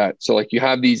like that. So like you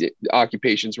have these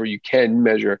occupations where you can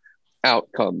measure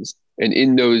outcomes. And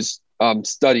in those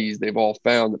studies, they've all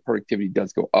found that productivity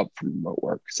does go up from remote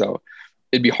work. So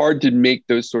it'd be hard to make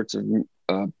those sorts of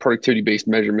productivity-based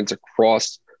measurements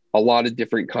across a lot of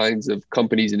different kinds of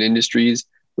companies and industries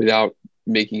without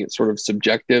making it sort of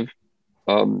subjective.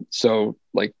 So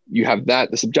like you have the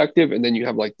subjective, and then you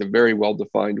have like the very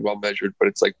well-defined, well-measured, but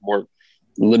it's like more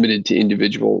limited to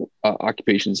individual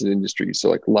occupations and industries. So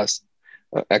like less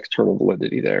external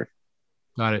validity there.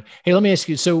 Got it. Hey, let me ask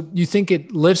you, so you think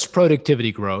it lifts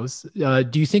productivity growth.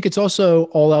 Do you think it's also,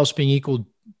 all else being equal,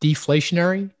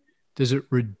 deflationary? Does it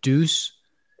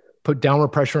put downward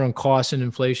pressure on costs and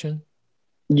inflation?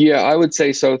 Yeah, I would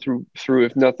say so through,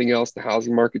 if nothing else, the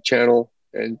housing market channel,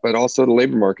 but also the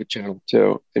labor market channel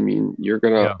too. I mean,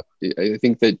 I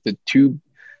think that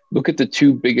look at the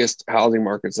two biggest housing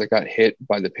markets that got hit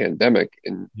by the pandemic,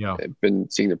 and have been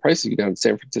seeing the prices go down: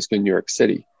 San Francisco and New York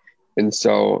City. And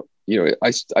so,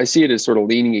 I see it as sort of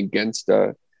leaning against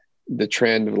the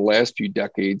trend of the last few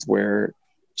decades, where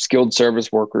skilled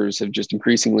service workers have just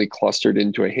increasingly clustered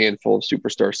into a handful of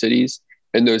superstar cities.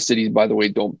 And those cities, by the way,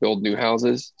 don't build new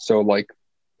houses. So like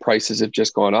prices have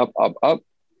just gone up,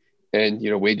 and,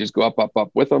 wages go up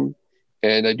with them.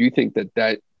 And I do think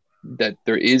that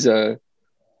there is a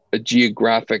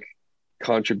geographic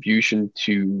contribution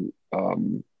to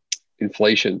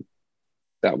inflation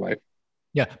that way.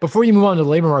 Yeah. Before you move on to the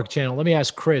labor market channel, let me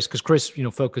ask Chris, because Chris,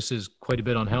 focuses quite a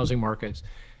bit on housing markets.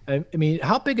 I mean,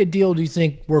 how big a deal do you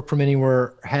think work from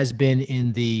anywhere has been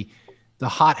in the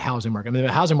hot housing market? I mean,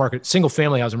 the housing market, single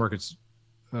family housing market's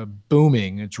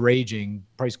booming, it's raging,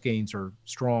 price gains are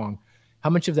strong. How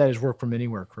much of that is work from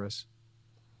anywhere, Chris?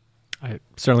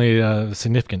 Certainly a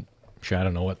significant share. I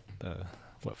don't know what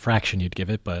fraction you'd give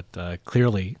it, but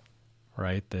clearly,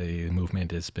 right, the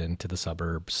movement has been to the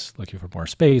suburbs, looking for more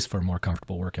space, for a more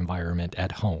comfortable work environment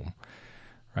at home,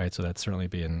 right? So that's certainly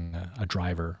been a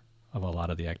driver of a lot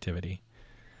of the activity.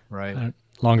 Right.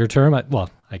 Longer term,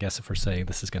 I guess if we're saying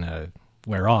this is going to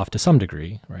wear off to some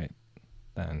degree, right,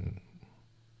 then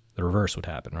the reverse would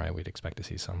happen, right? We'd expect to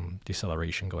see some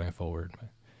deceleration going forward.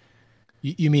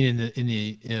 You mean in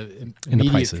the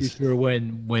immediate future,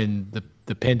 when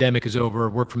the pandemic is over,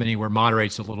 work from anywhere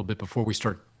moderates a little bit before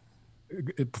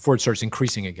it starts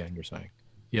increasing again, you're saying?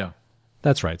 Yeah.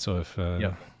 That's right. So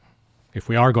if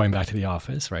we are going back to the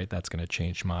office, right, that's going to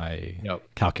change my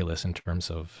calculus in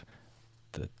terms of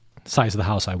the size of the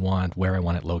house I want, where I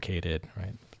want it located,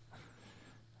 right?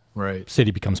 Right.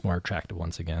 City becomes more attractive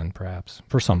once again, perhaps,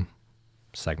 for some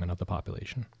segment of the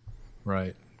population.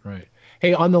 Right.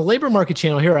 Hey, on the labor market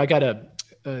channel here, I got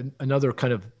another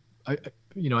kind of,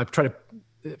 I've tried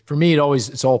to, for me,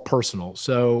 it's all personal.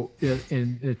 So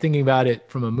in thinking about it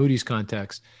from a Moody's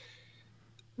context,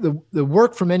 the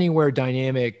work from anywhere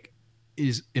dynamic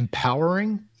is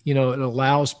empowering. It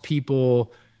allows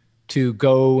people to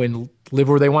go and live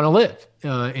where they want to live.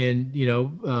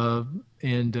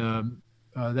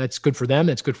 That's good for them.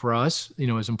 That's good for us,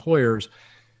 as employers,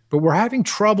 but we're having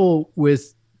trouble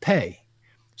with pay.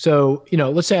 So,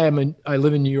 let's say I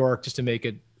live in New York, just to make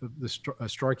it a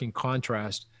striking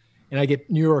contrast, and I get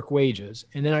New York wages.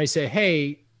 And then I say,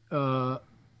 hey,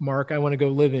 Mark, I want to go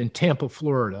live in Tampa,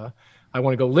 Florida. I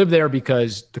want to go live there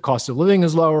because the cost of living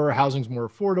is lower, housing's more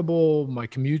affordable, my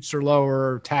commutes are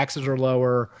lower, taxes are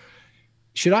lower.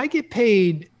 Should I get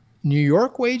paid New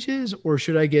York wages, or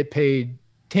should I get paid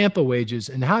Tampa wages?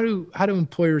 And how do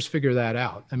employers figure that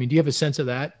out? I mean, do you have a sense of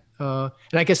that? And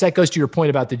I guess that goes to your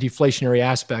point about the deflationary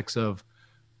aspects of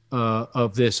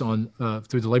of this on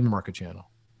through the labor market channel?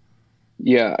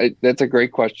 Yeah, that's a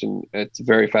great question. It's a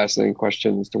very fascinating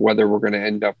question as to whether we're going to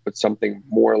end up with something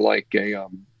more like a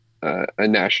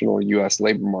national U.S.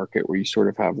 labor market where you sort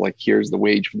of have like, here's the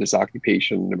wage for this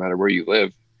occupation, no matter where you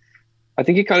live. I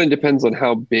think it kind of depends on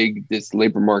how big this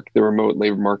labor market, the remote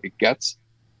labor market, gets,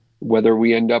 whether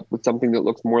we end up with something that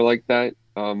looks more like that.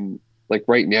 Like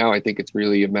right now, I think it's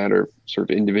really a matter of sort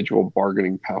of individual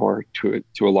bargaining power to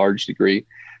a large degree.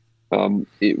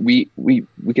 We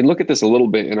can look at this a little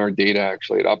bit in our data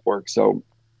actually at Upwork. So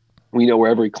we know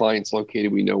where every client's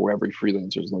located. We know where every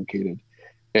freelancer is located.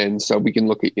 And so we can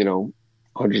look at,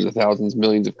 hundreds of thousands,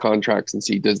 millions of contracts and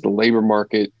see, does the labor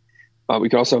market, we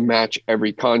can also match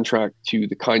every contract to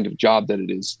the kind of job that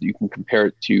it is. You can compare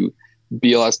it to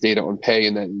BLS data on pay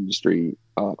in that industry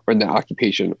or in that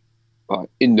occupation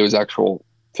in those actual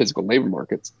physical labor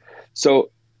markets. So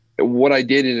what I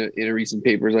did in a recent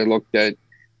paper is I looked at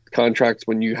contracts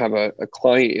when you have a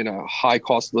client in a high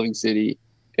cost of living city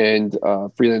and a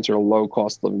freelancer in a low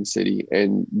cost of living city,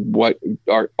 and what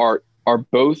are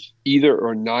both either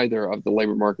or neither of the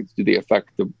labor markets, do they affect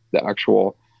the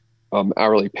actual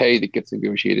hourly pay that gets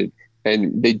negotiated?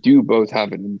 And they do both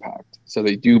have an impact. So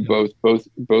they do both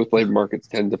labor markets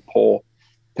tend to pull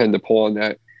on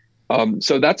that.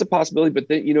 So that's a possibility, but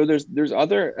then, there's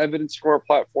other evidence from our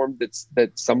platform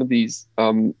that some of these,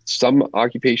 some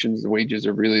occupations, the wages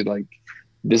are really like,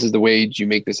 this is the wage, you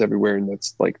make this everywhere, and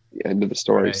that's like the end of the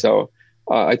story. Right. So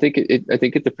I think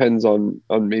it depends on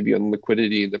maybe on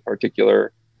liquidity in the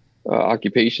particular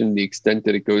occupation, the extent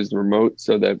that it goes remote,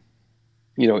 so that,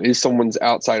 is someone's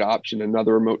outside option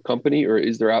another remote company, or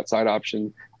is their outside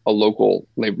option a local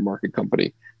labor market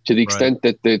company? To the extent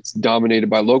that it's dominated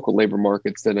by local labor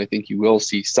markets, then I think you will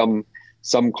see some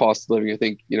cost of living. I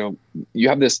think, you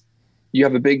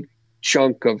have a big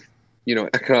chunk of,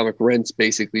 economic rents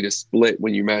basically to split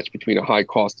when you match between a high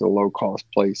cost and a low cost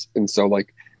place. And so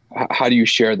like, how do you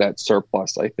share that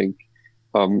surplus? I think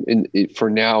for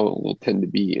now it will tend to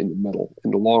be in the middle.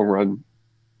 In the long run,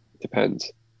 it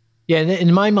depends. Yeah. And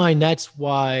in my mind, that's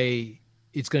why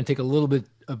it's going to take a little bit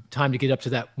of time to get up to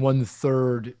that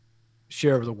 1/3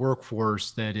 share of the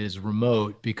workforce that is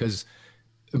remote, because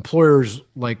employers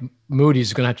like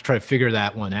Moody's are going to have to try to figure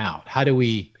that one out. How do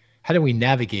we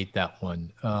navigate that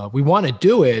one? We want to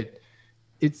do it.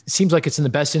 It seems like it's in the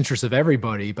best interest of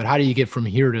everybody, but how do you get from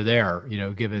here to there,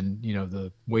 given,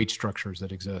 the wage structures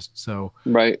that exist? So,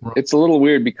 right. It's a little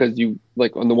weird because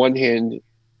on the one hand,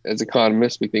 as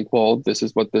economists, we think, well, this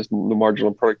is what the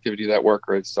marginal productivity of that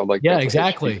worker is. So like, yeah,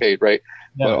 exactly. Paid, right.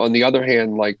 Yeah. But on the other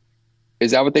hand, like,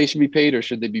 is that what they should be paid, or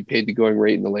should they be paid the going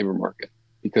rate in the labor market?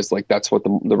 Because like, that's what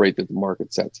the rate that the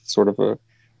market sets. It's sort of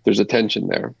there's a tension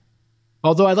there.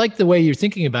 Although I like the way you're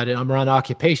thinking about it around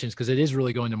occupations, because it is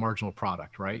really going to marginal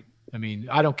product, right? I mean,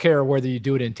 I don't care whether you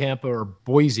do it in Tampa or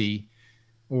Boise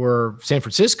or San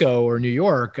Francisco or New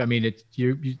York. I mean,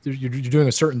 you're doing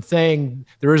a certain thing.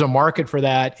 There is a market for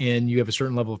that, and you have a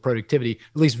certain level of productivity,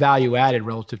 at least value added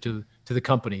relative to the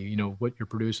company, what you're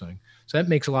producing. So that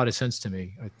makes a lot of sense to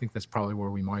me. I think that's probably where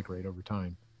we migrate over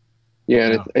time.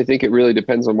 Yeah, and I think it really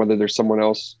depends on whether there's someone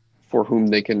else for whom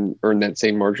they can earn that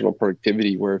same marginal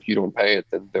productivity, where if you don't pay it,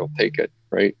 then they'll take it,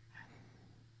 right?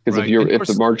 Because if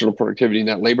the marginal productivity in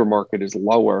that labor market is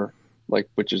lower, like,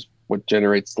 which is what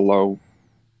generates the low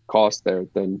cost there,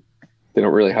 then they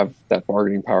don't really have that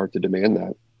bargaining power to demand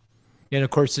that. And of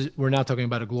course, we're now talking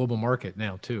about a global market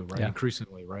now too, right? Yeah.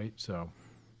 Increasingly, right? So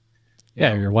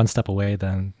yeah, you're one step away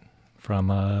then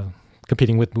from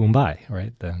competing with Mumbai,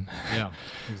 right? Then yeah,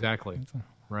 exactly.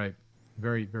 Right.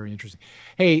 Very, very interesting.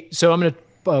 Hey, so I'm going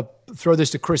to throw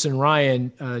this to Chris and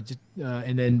Ryan,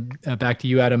 and then back to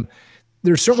you, Adam.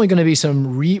 There's certainly going to be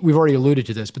some we've already alluded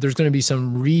to this, but there's going to be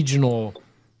some regional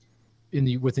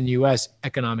within the U.S.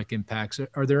 economic impacts.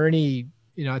 Are there any?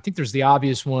 I think there's the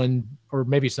obvious one, or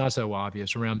maybe it's not so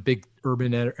obvious, around big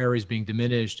urban areas being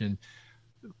diminished and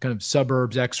kind of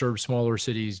suburbs, exurbs, smaller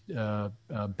cities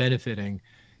benefiting.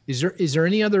 Is there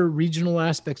any other regional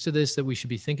aspects to this that we should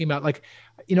be thinking about? Like,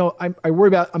 I worry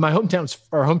about our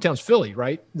hometown's Philly,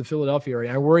 right? The Philadelphia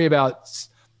area. I worry about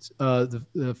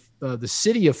the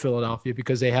city of Philadelphia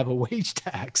because they have a wage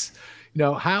tax.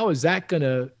 How is that going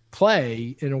to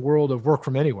play in a world of work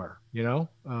from anywhere?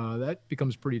 That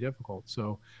becomes pretty difficult.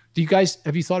 So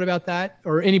have you thought about that,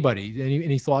 or anybody,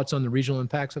 any thoughts on the regional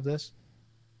impacts of this?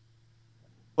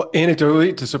 Well,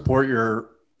 anecdotally, to support your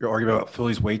argument about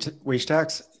Philly's wage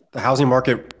tax, the housing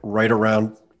market right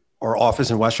around our office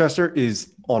in Westchester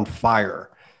is on fire.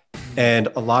 And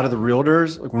a lot of the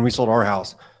realtors, like when we sold our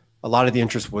house, a lot of the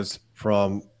interest was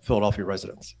from Philadelphia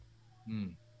residents.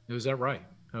 Is that right?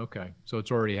 Okay. So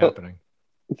it's already happening.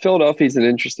 Philadelphia is an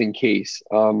interesting case.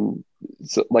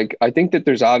 So like, I think that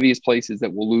there's obvious places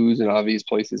that will lose and obvious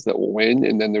places that will win.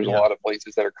 And then there's a lot of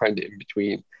places that are kind of in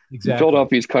between. Exactly.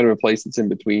 Philadelphia is kind of a place that's in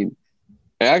between.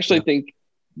 I actually think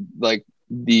like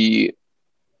the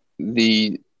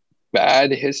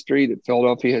bad history that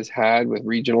Philadelphia has had with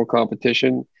regional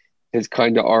competition has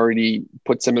kind of already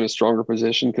puts them in a stronger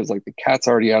position, because like the cat's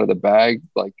already out of the bag.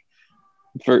 Like,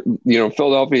 for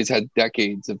Philadelphia has had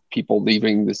decades of people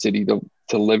leaving the city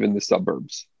to live in the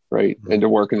suburbs, right? And to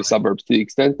work in the suburbs, to the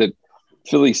extent that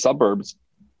Philly suburbs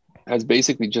has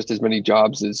basically just as many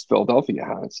jobs as Philadelphia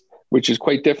has, which is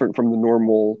quite different from the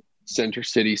normal center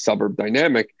city suburb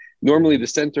dynamic. Normally the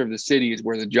center of the city is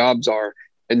where the jobs are,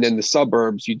 and then the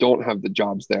suburbs, you don't have the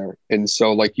jobs there. And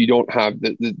so like, you don't have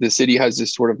the city has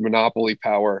this sort of monopoly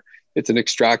power. It's an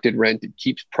extracted rent. It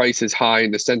keeps prices high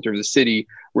in the center of the city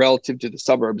relative to the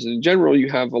suburbs. And in general, you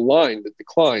have a line that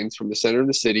declines from the center of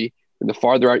the city, and the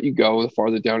farther out you go, the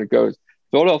farther down it goes.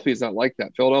 Philadelphia is not like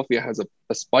that. Philadelphia has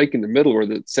a spike in the middle where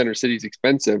the center city is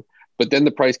expensive, but then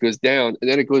the price goes down,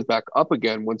 and then it goes back up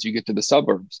again once you get to the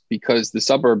suburbs, because the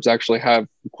suburbs actually have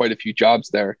quite a few jobs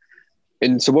there.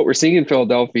 And so what we're seeing in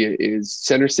Philadelphia is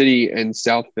center city and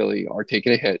South Philly are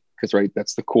taking a hit, because, right,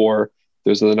 that's the core.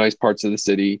 Those are the nice parts of the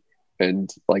city.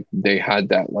 And like, they had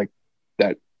that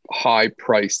high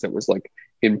price that was like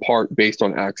in part based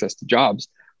on access to jobs.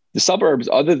 The suburbs,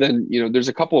 other than, there's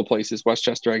a couple of places,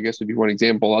 Westchester, I guess, would be one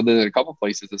example. Other than a couple of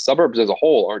places, the suburbs as a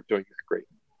whole aren't doing that great.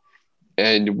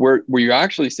 And where you're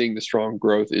actually seeing the strong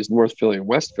growth is North Philly and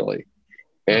West Philly.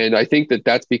 And I think that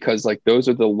that's because like, those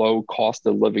are the low cost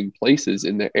of living places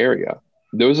in the area.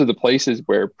 Those are the places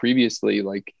where previously,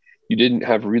 like, you didn't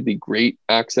have really great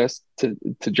access to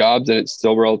jobs, and it's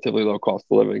still relatively low cost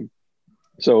of living.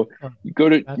 So you go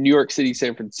to New York City,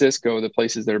 San Francisco, the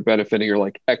places that are benefiting are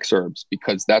like exurbs,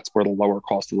 because that's where the lower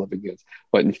cost of living is.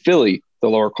 But in Philly, the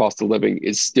lower cost of living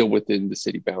is still within the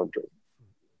city boundary.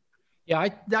 Yeah,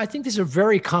 I think this is a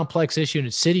very complex issue, and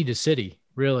it's city to city,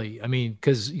 really. I mean,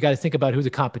 because you got to think about who the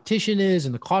competition is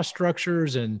and the cost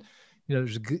structures. And,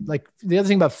 there's like, the other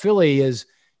thing about Philly is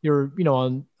you're,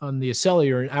 on the Acela,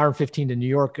 you're an hour and 15 to New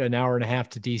York, an hour and a half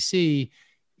to DC.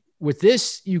 With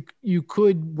this, you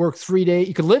could work 3 days.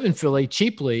 You could live in Philly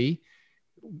cheaply,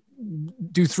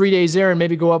 do 3 days there, and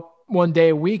maybe go up 1 day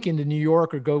a week into New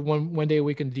York, or go one day a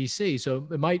week into DC. So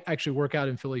it might actually work out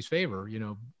in Philly's favor,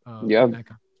 Yeah.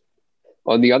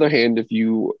 On the other hand, if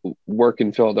you work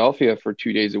in Philadelphia for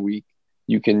 2 days a week,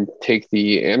 you can take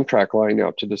the Amtrak line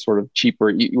out to the sort of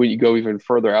cheaper, when you go even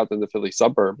further out than the Philly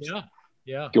suburbs.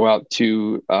 Yeah. Go out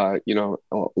to,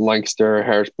 Lancaster,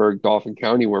 Harrisburg, Dauphin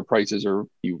County, where prices are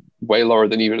way lower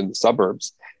than even in the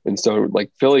suburbs. And so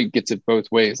like, Philly gets it both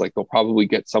ways. Like, they'll probably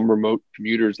get some remote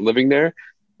commuters living there,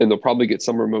 and they'll probably get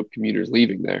some remote commuters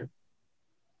leaving there.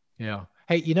 Yeah.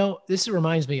 Hey, this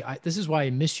reminds me, this is why I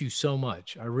miss you so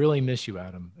much. I really miss you,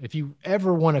 Adam. If you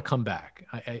ever want to come back,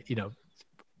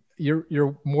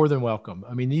 you're more than welcome.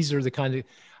 I mean, these are the kind of,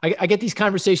 I get these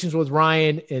conversations with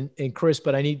Ryan and Chris,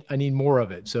 but I need more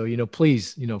of it. So,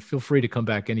 please, feel free to come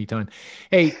back anytime.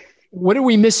 Hey, what are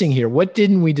we missing here? What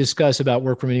didn't we discuss about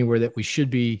work from anywhere that we should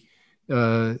be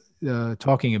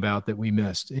talking about that we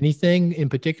missed? Anything in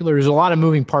particular? There's a lot of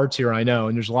moving parts here, I know,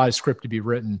 and there's a lot of script to be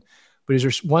written, but is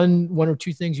there one or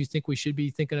two things you think we should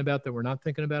be thinking about that we're not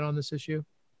thinking about on this issue?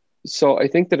 So I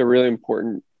think that a really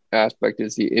important aspect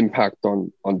is the impact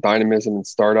on dynamism and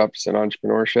startups and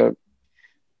entrepreneurship.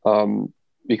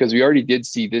 Because we already did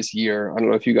see this year, I don't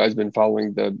know if you guys have been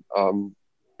following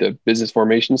the business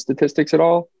formation statistics at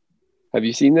all. Have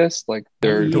you seen this? Like,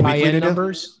 the BEIN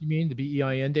numbers, you mean the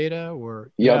BEIN data?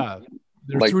 Or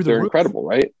they're incredible,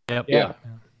 right? Yep. Yeah.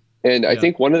 And I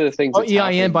think one of the things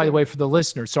EIN, by the way, for the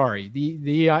listener, sorry,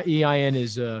 the EIN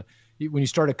is when you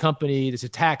start a company, there's a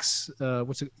tax.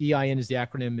 EIN is the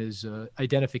acronym, is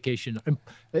identification,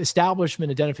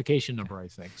 establishment identification number, I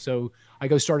think. So I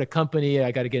go start a company,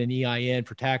 I got to get an EIN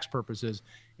for tax purposes,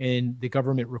 and the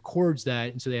government records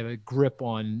that, and so they have a grip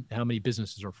on how many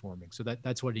businesses are forming. So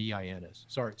that's what EIN is.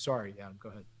 Sorry, Adam, go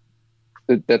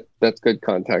ahead. That's good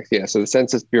context. Yeah. So the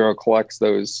Census Bureau collects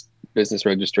those business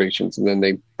registrations, and then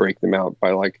they break them out by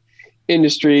like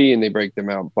industry, and they break them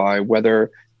out by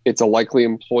whether it's a likely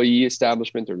employee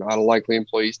establishment or not a likely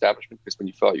employee establishment. Because when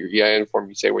you fill out your EIN form,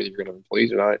 you say whether you're going to have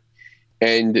employees or not.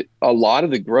 And a lot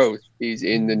of the growth is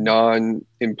in the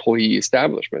non-employee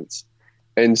establishments.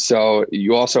 And so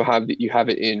you also have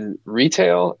it in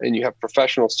retail, and you have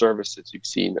professional services. You've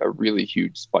seen a really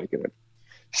huge spike in it.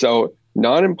 So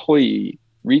non-employee,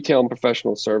 retail, and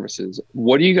professional services,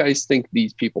 what do you guys think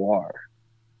these people are?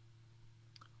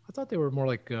 I thought they were more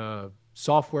like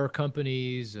software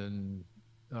companies and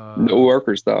no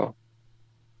workers though.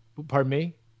 Pardon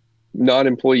me?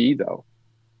 Non-employee though.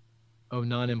 Oh,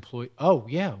 non-employee. Oh,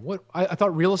 yeah. What I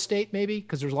thought real estate maybe,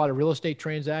 because there's a lot of real estate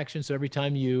transactions. So every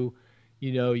time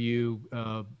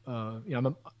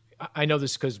I know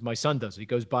this because my son does it. He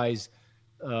goes buys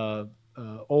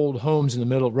old homes in the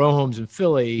middle, row homes in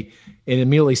Philly, and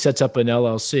immediately sets up an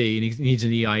LLC, and he needs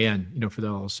an EIN, for the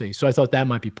LLC. So I thought that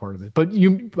might be part of it. But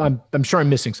I'm sure I'm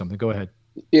missing something. Go ahead.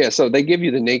 Yeah, so they give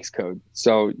you the NAICS code,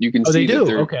 so you can see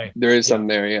that there is some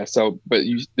there. Yeah, so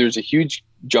there's a huge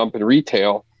jump in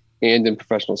retail and in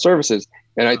professional services,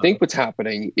 and I think what's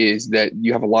happening is that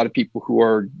you have a lot of people who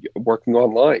are working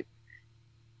online.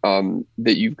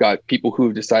 That you've got people who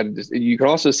have decided to. You can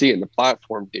also see it in the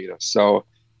platform data. So,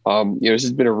 this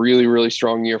has been a really, really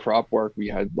strong year for Upwork. We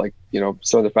had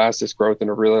some of the fastest growth in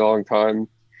a really long time,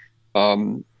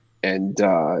 and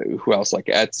who else, like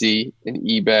Etsy and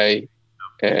eBay.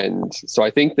 And so I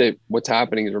think that what's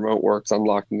happening is remote work's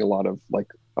unlocking a lot of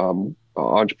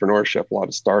entrepreneurship, a lot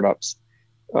of startups,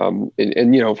 and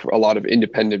for a lot of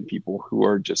independent people who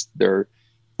are just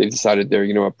they've decided they're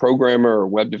a programmer or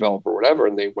web developer or whatever,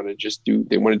 and they want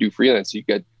to do freelance. So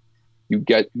you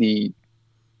get the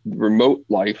remote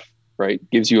life, right?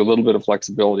 Gives you a little bit of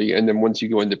flexibility, and then once you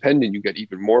go independent, you get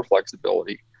even more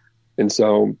flexibility. And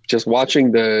so just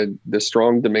watching the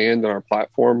strong demand on our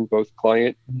platform, both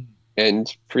client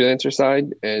and freelancer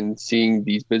side, and seeing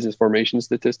these business formation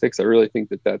statistics, I really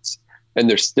think and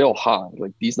they're still high.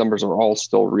 Like these numbers are all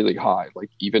still really high, like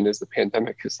even as the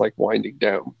pandemic is winding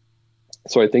down.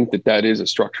 So I think that is a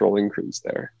structural increase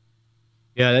there.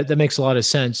 Yeah, that makes a lot of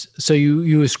sense. So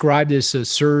you ascribe this a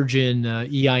surge in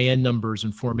EIN numbers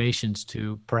and formations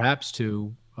to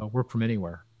work from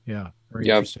anywhere. Yeah, very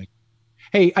interesting.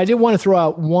 Hey, I did want to throw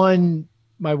out one.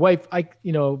 My wife, I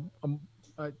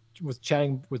was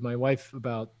chatting with my wife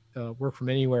about work from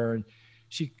anywhere, and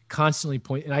she constantly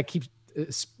and I keep,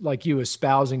 like you,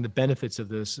 espousing the benefits of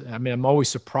this. I mean, I'm always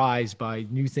surprised by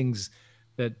new things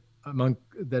that I'm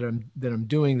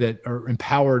doing that are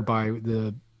empowered by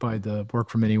the work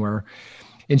from anywhere.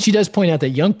 And she does point out that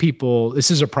young people, this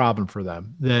is a problem for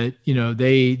them, that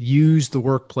they use the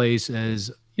workplace as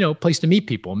a place to meet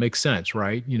people. It makes sense,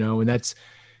 right? And that's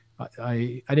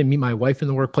I didn't meet my wife in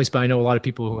the workplace, but I know a lot of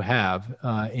people who have.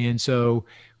 And so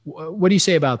what do you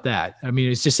say about that? I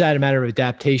mean, it's just that a matter of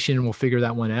adaptation and we'll figure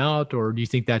that one out? Or do you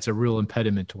think that's a real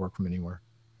impediment to work from anywhere?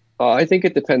 I think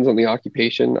it depends on the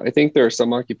occupation. I think there are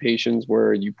some occupations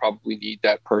where you probably need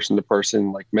that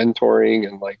person-to-person, like mentoring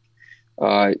and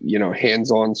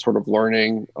hands-on sort of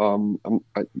learning, and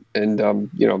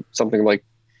something like,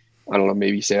 I don't know,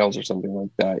 maybe sales or something like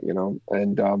that,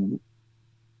 and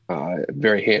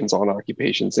very hands-on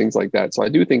occupations, things like that. So I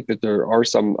do think that there are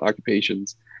some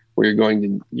occupations where they're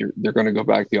going to go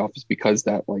back to the office because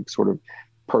that sort of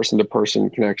person-to-person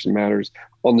connection matters.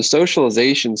 On the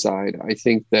socialization side, I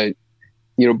think that,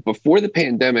 before the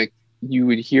pandemic, you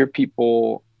would hear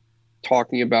people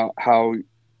talking about how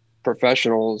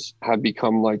professionals have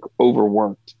become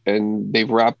overworked and they've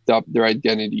wrapped up their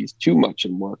identities too much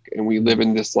in work. And we live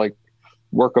in this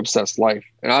work obsessed life.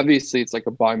 And obviously it's a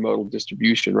bimodal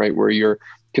distribution, right? Where you're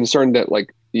concerned that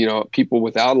people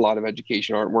without a lot of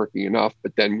education aren't working enough.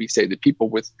 But then we say that people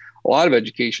with a lot of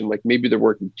education, maybe they're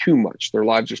working too much. Their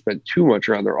lives are spent too much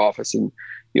around their office. And,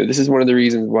 this is one of the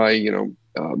reasons why,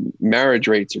 marriage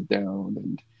rates are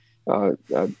down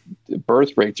and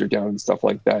birth rates are down and stuff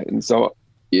like that. And so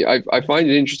I find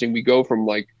it interesting. We go from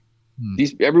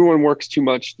everyone works too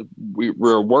much.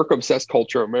 We're a work obsessed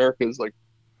culture. America is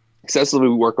excessively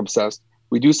work obsessed.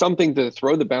 We do something to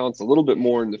throw the balance a little bit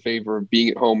more in the favor of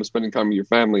being at home and spending time with your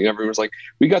family. And everyone's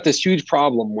we got this huge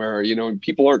problem where,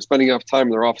 people aren't spending enough time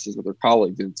in their offices with their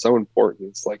colleagues. And it's so important.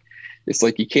 It's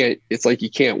like you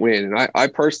can't win. And I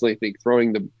personally think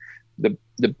throwing the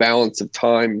balance of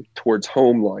time towards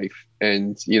home life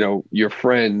and, your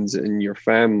friends and your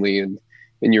family and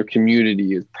your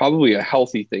community is probably a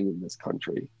healthy thing in this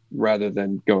country rather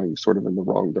than going sort of in the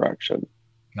wrong direction.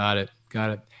 Got it.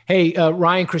 Hey,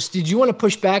 Ryan, Chris, did you want to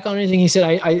push back on anything he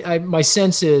said? I my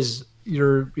sense is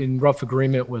you're in rough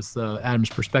agreement with Adam's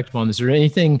perspective on this. Is there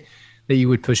anything that you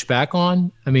would push back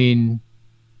on? I mean,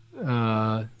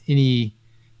 anything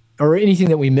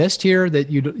that we missed here that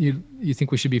you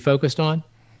think we should be focused on?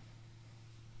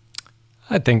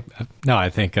 I think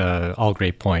all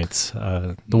great points.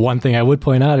 The one thing I would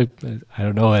point out, I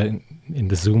don't know, in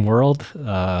the Zoom world,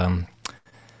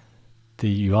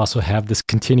 you also have this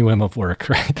continuum of work,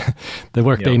 right? The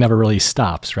workday never really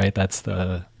stops, right? That's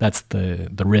the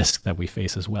risk that we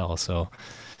face as well. So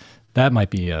that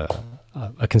might be a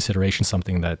a consideration,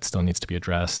 something that still needs to be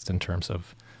addressed in terms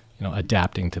of,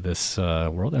 adapting to this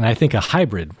world. And I think a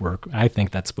hybrid work, I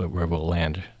think that's where we'll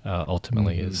land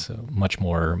ultimately, is much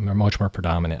more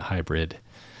predominant hybrid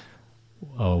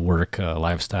work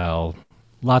lifestyle.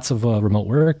 Lots of remote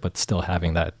work, but still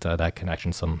having that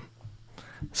connection,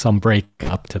 some break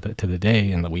up to the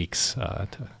day and the weeks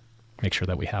to make sure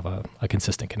that we have a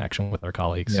consistent connection with our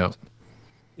colleagues. Yeah.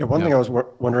 One thing I was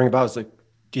wondering about is, like,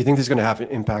 do you think this is going to have an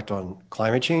impact on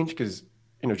climate change? Because,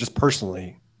 just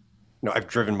personally, I've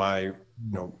driven my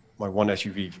one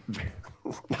SUV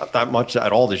not that much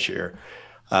at all this year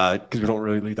because we don't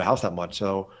really leave the house that much.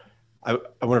 So I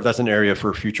wonder if that's an area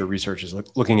for future research, is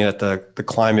looking at the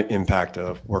climate impact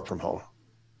of work from home.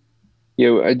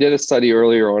 I did a study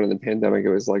earlier on in the pandemic. It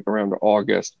was like around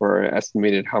August, where I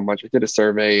estimated how much. I did a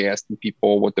survey asking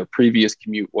people what their previous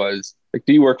commute was. Like,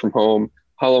 do you work from home?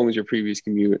 How long was your previous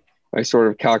commute? I sort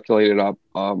of calculated up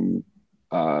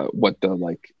what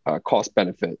the cost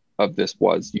benefit of this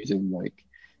was, using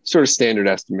sort of standard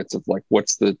estimates of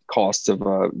what's the cost of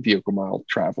a vehicle mile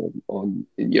traveled on,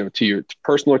 to your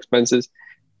personal expenses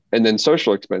and then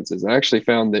social expenses. I actually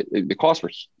found that the costs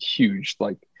were huge.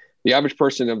 Like, the average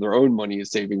person of their own money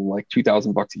is saving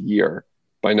 $2,000 a year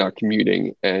by not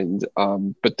commuting. And,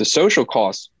 but the social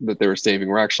costs that they were saving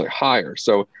were actually higher.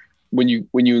 So when you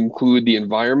include the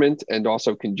environment and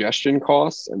also congestion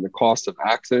costs and the cost of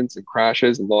accidents and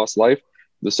crashes and lost life,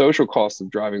 the social costs of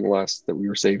driving less that we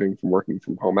were saving from working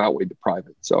from home outweighed the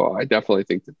private. So I definitely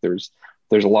think that there's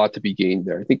a lot to be gained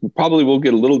there. I think we probably will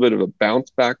get a little bit of a bounce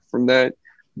back from that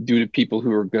due to people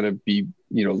who are going to be,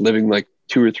 living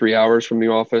 2 or 3 hours from the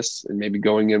office and maybe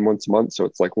going in once a month. So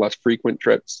it's less frequent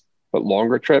trips, but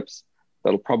longer trips.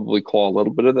 That'll probably claw a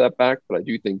little bit of that back. But I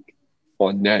do think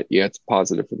on net, it's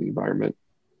positive for the environment.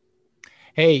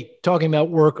 Hey, talking about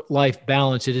work-life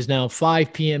balance, it is now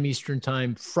 5 p.m. Eastern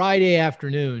time, Friday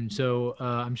afternoon. So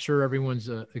I'm sure everyone's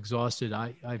exhausted.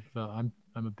 I'm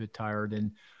a bit tired,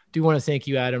 and do want to thank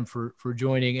you, Adam, for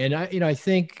joining. And I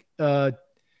think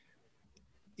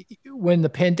when the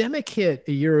pandemic hit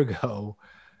a year ago,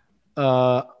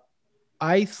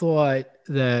 I thought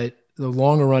that the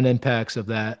longer run impacts of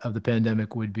the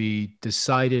pandemic would be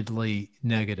decidedly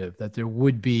negative, that there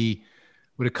would be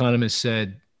what economists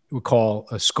said would call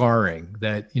a scarring,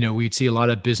 that, we'd see a lot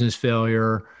of business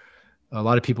failure, a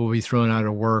lot of people would be thrown out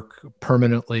of work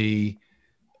permanently.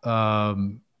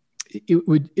 It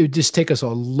would just take us a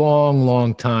long,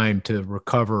 long time to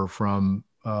recover from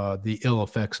the ill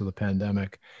effects of the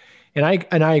pandemic. And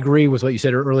I agree with what you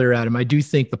said earlier, Adam. I do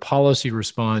think the policy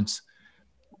response,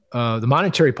 the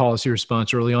monetary policy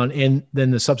response early on, and then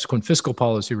the subsequent fiscal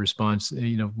policy response,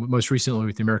 most recently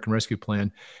with the American Rescue Plan,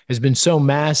 has been so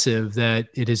massive that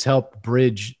it has helped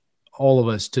bridge all of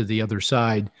us to the other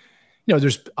side.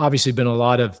 There's obviously been a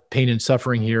lot of pain and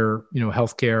suffering here,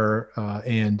 healthcare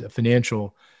and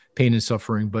financial pain and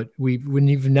suffering, but we've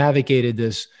navigated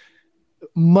this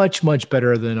much, much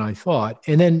better than I thought.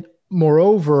 And then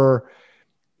moreover,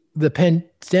 the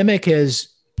pandemic has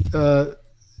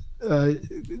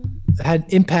had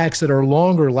impacts that are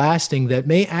longer lasting that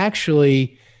may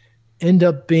actually end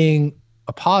up being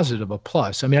a positive, a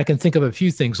plus. I mean, I can think of a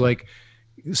few things, like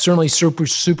certainly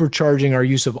supercharging our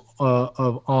use of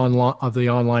the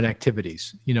online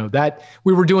activities. That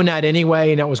we were doing that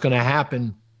anyway, and that was going to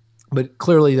happen. But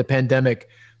clearly, the pandemic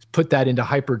put that into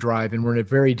hyperdrive, and we're in a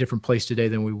very different place today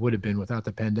than we would have been without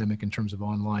the pandemic in terms of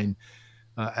online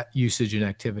usage and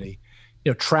activity.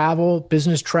 Travel,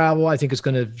 business travel, I think is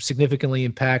going to significantly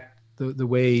impact the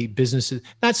way businesses,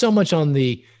 not so much on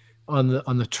the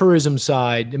tourism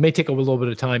side. It may take a little bit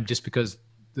of time just because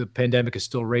the pandemic is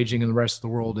still raging in the rest of the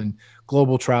world, and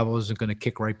global travel isn't going to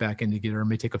kick right back into gear. It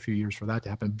may take a few years for that to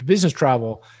happen. But business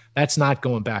travel, that's not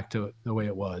going back to the way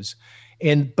it was.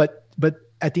 But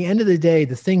at the end of the day,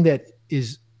 the thing that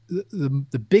is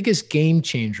the biggest game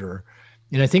changer,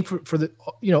 and I think for the,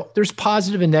 there's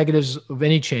positive and negatives of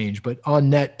any change, but on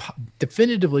net,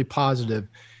 definitively positive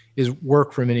is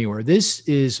work from anywhere. This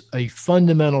is a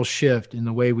fundamental shift in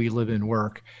the way we live and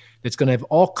work that's going to have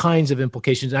all kinds of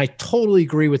implications. And I totally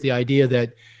agree with the idea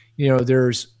that,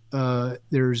 there's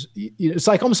it's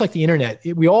almost like the internet.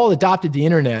 We all adopted the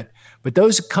internet, but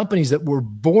those companies that were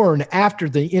born after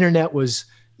the internet was,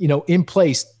 in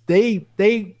place, the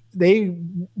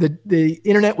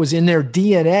internet was in their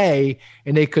DNA,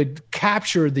 and they could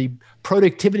capture the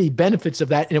productivity benefits of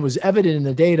that. And it was evident in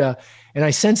the data. And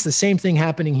I sense the same thing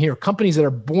happening here. Companies that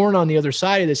are born on the other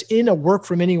side of this in a work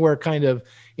from anywhere kind of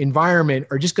environment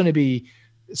are just going to be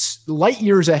light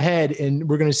years ahead, and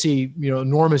we're going to see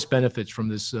enormous benefits from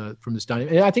this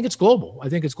dynamic. And I think it's global. I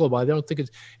don't think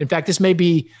it's. In fact, this may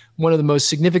be one of the most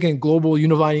significant global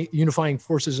unifying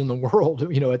forces in the world.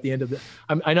 At the end of the,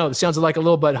 I know it sounds like a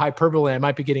little bit hyperbole. I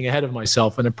might be getting ahead of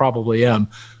myself, and I probably am.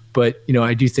 But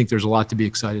I do think there's a lot to be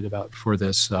excited about for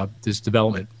this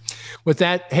development. With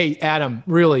that, hey Adam,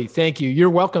 really thank you. You're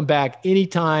welcome back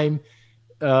anytime.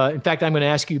 In fact, I'm going to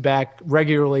ask you back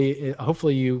regularly.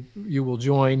 Hopefully you will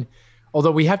join,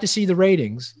 although we have to see the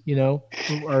ratings,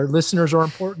 our listeners are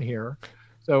important here.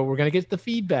 So we're going to get the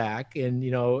feedback, and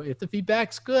if the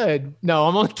feedback's good, no,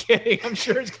 I'm only kidding. I'm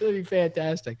sure it's going to be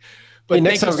fantastic. But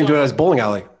next time we can do it as bowling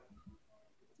alley.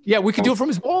 Yeah, we could do it from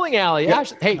his bowling alley. Yeah.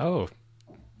 Hey,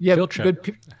 yeah,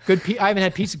 good. I haven't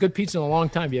had good pizza in a long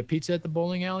time. Do you have pizza at the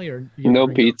bowling alley or no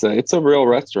pizza? It's a real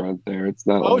restaurant there. It's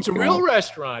not. Oh, it's a real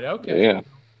restaurant. Okay. Yeah.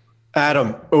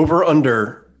 Adam, over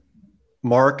under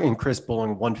Mark and Chris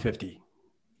bowling 150.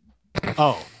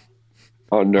 Oh.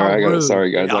 Oh no!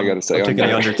 Sorry guys, I got to say I'm taking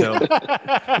the under too.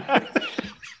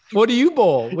 What do you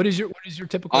bowl? What is your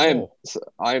typical bowl?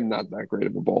 I am not that great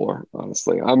of a bowler,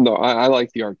 honestly. I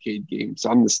like the arcade game,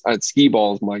 so skee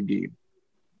ball is my game.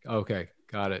 Okay.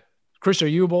 Got it. Chris, are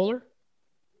you a bowler?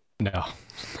 No,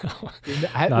 not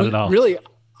at all. Really,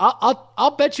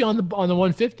 I'll bet you on the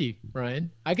 150,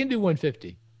 Ryan. I can do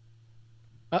 150.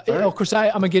 Of course,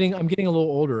 I'm getting a little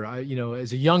older.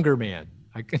 As a younger man,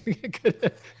 I can.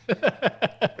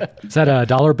 Is that a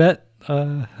dollar bet?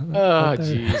 Oh,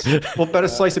 jeez. We'll bet a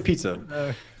slice of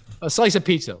pizza. A slice of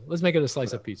pizza. Let's make it a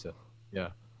slice of pizza. Yeah.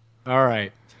 All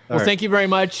right. Well, thank you very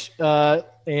much.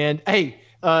 And hey.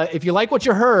 If you like what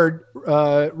you heard,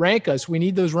 rank us. We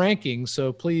need those rankings.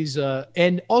 So please,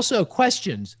 and also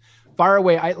questions. Fire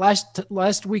away.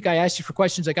 Last week I asked you for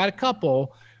questions. I got a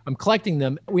couple. I'm collecting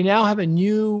them. We now have a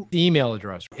new email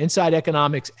address,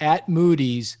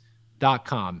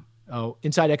 insideeconomics@moodys.com. Oh,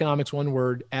 Inside Economics, one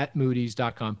word,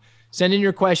 @moodys.com. Send in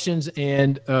your questions,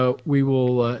 and we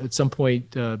will at some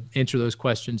point answer those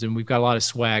questions. And we've got a lot of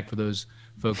swag for those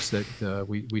folks that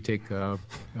we take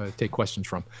questions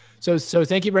from. So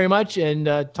thank you very much, and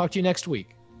talk to you next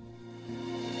week.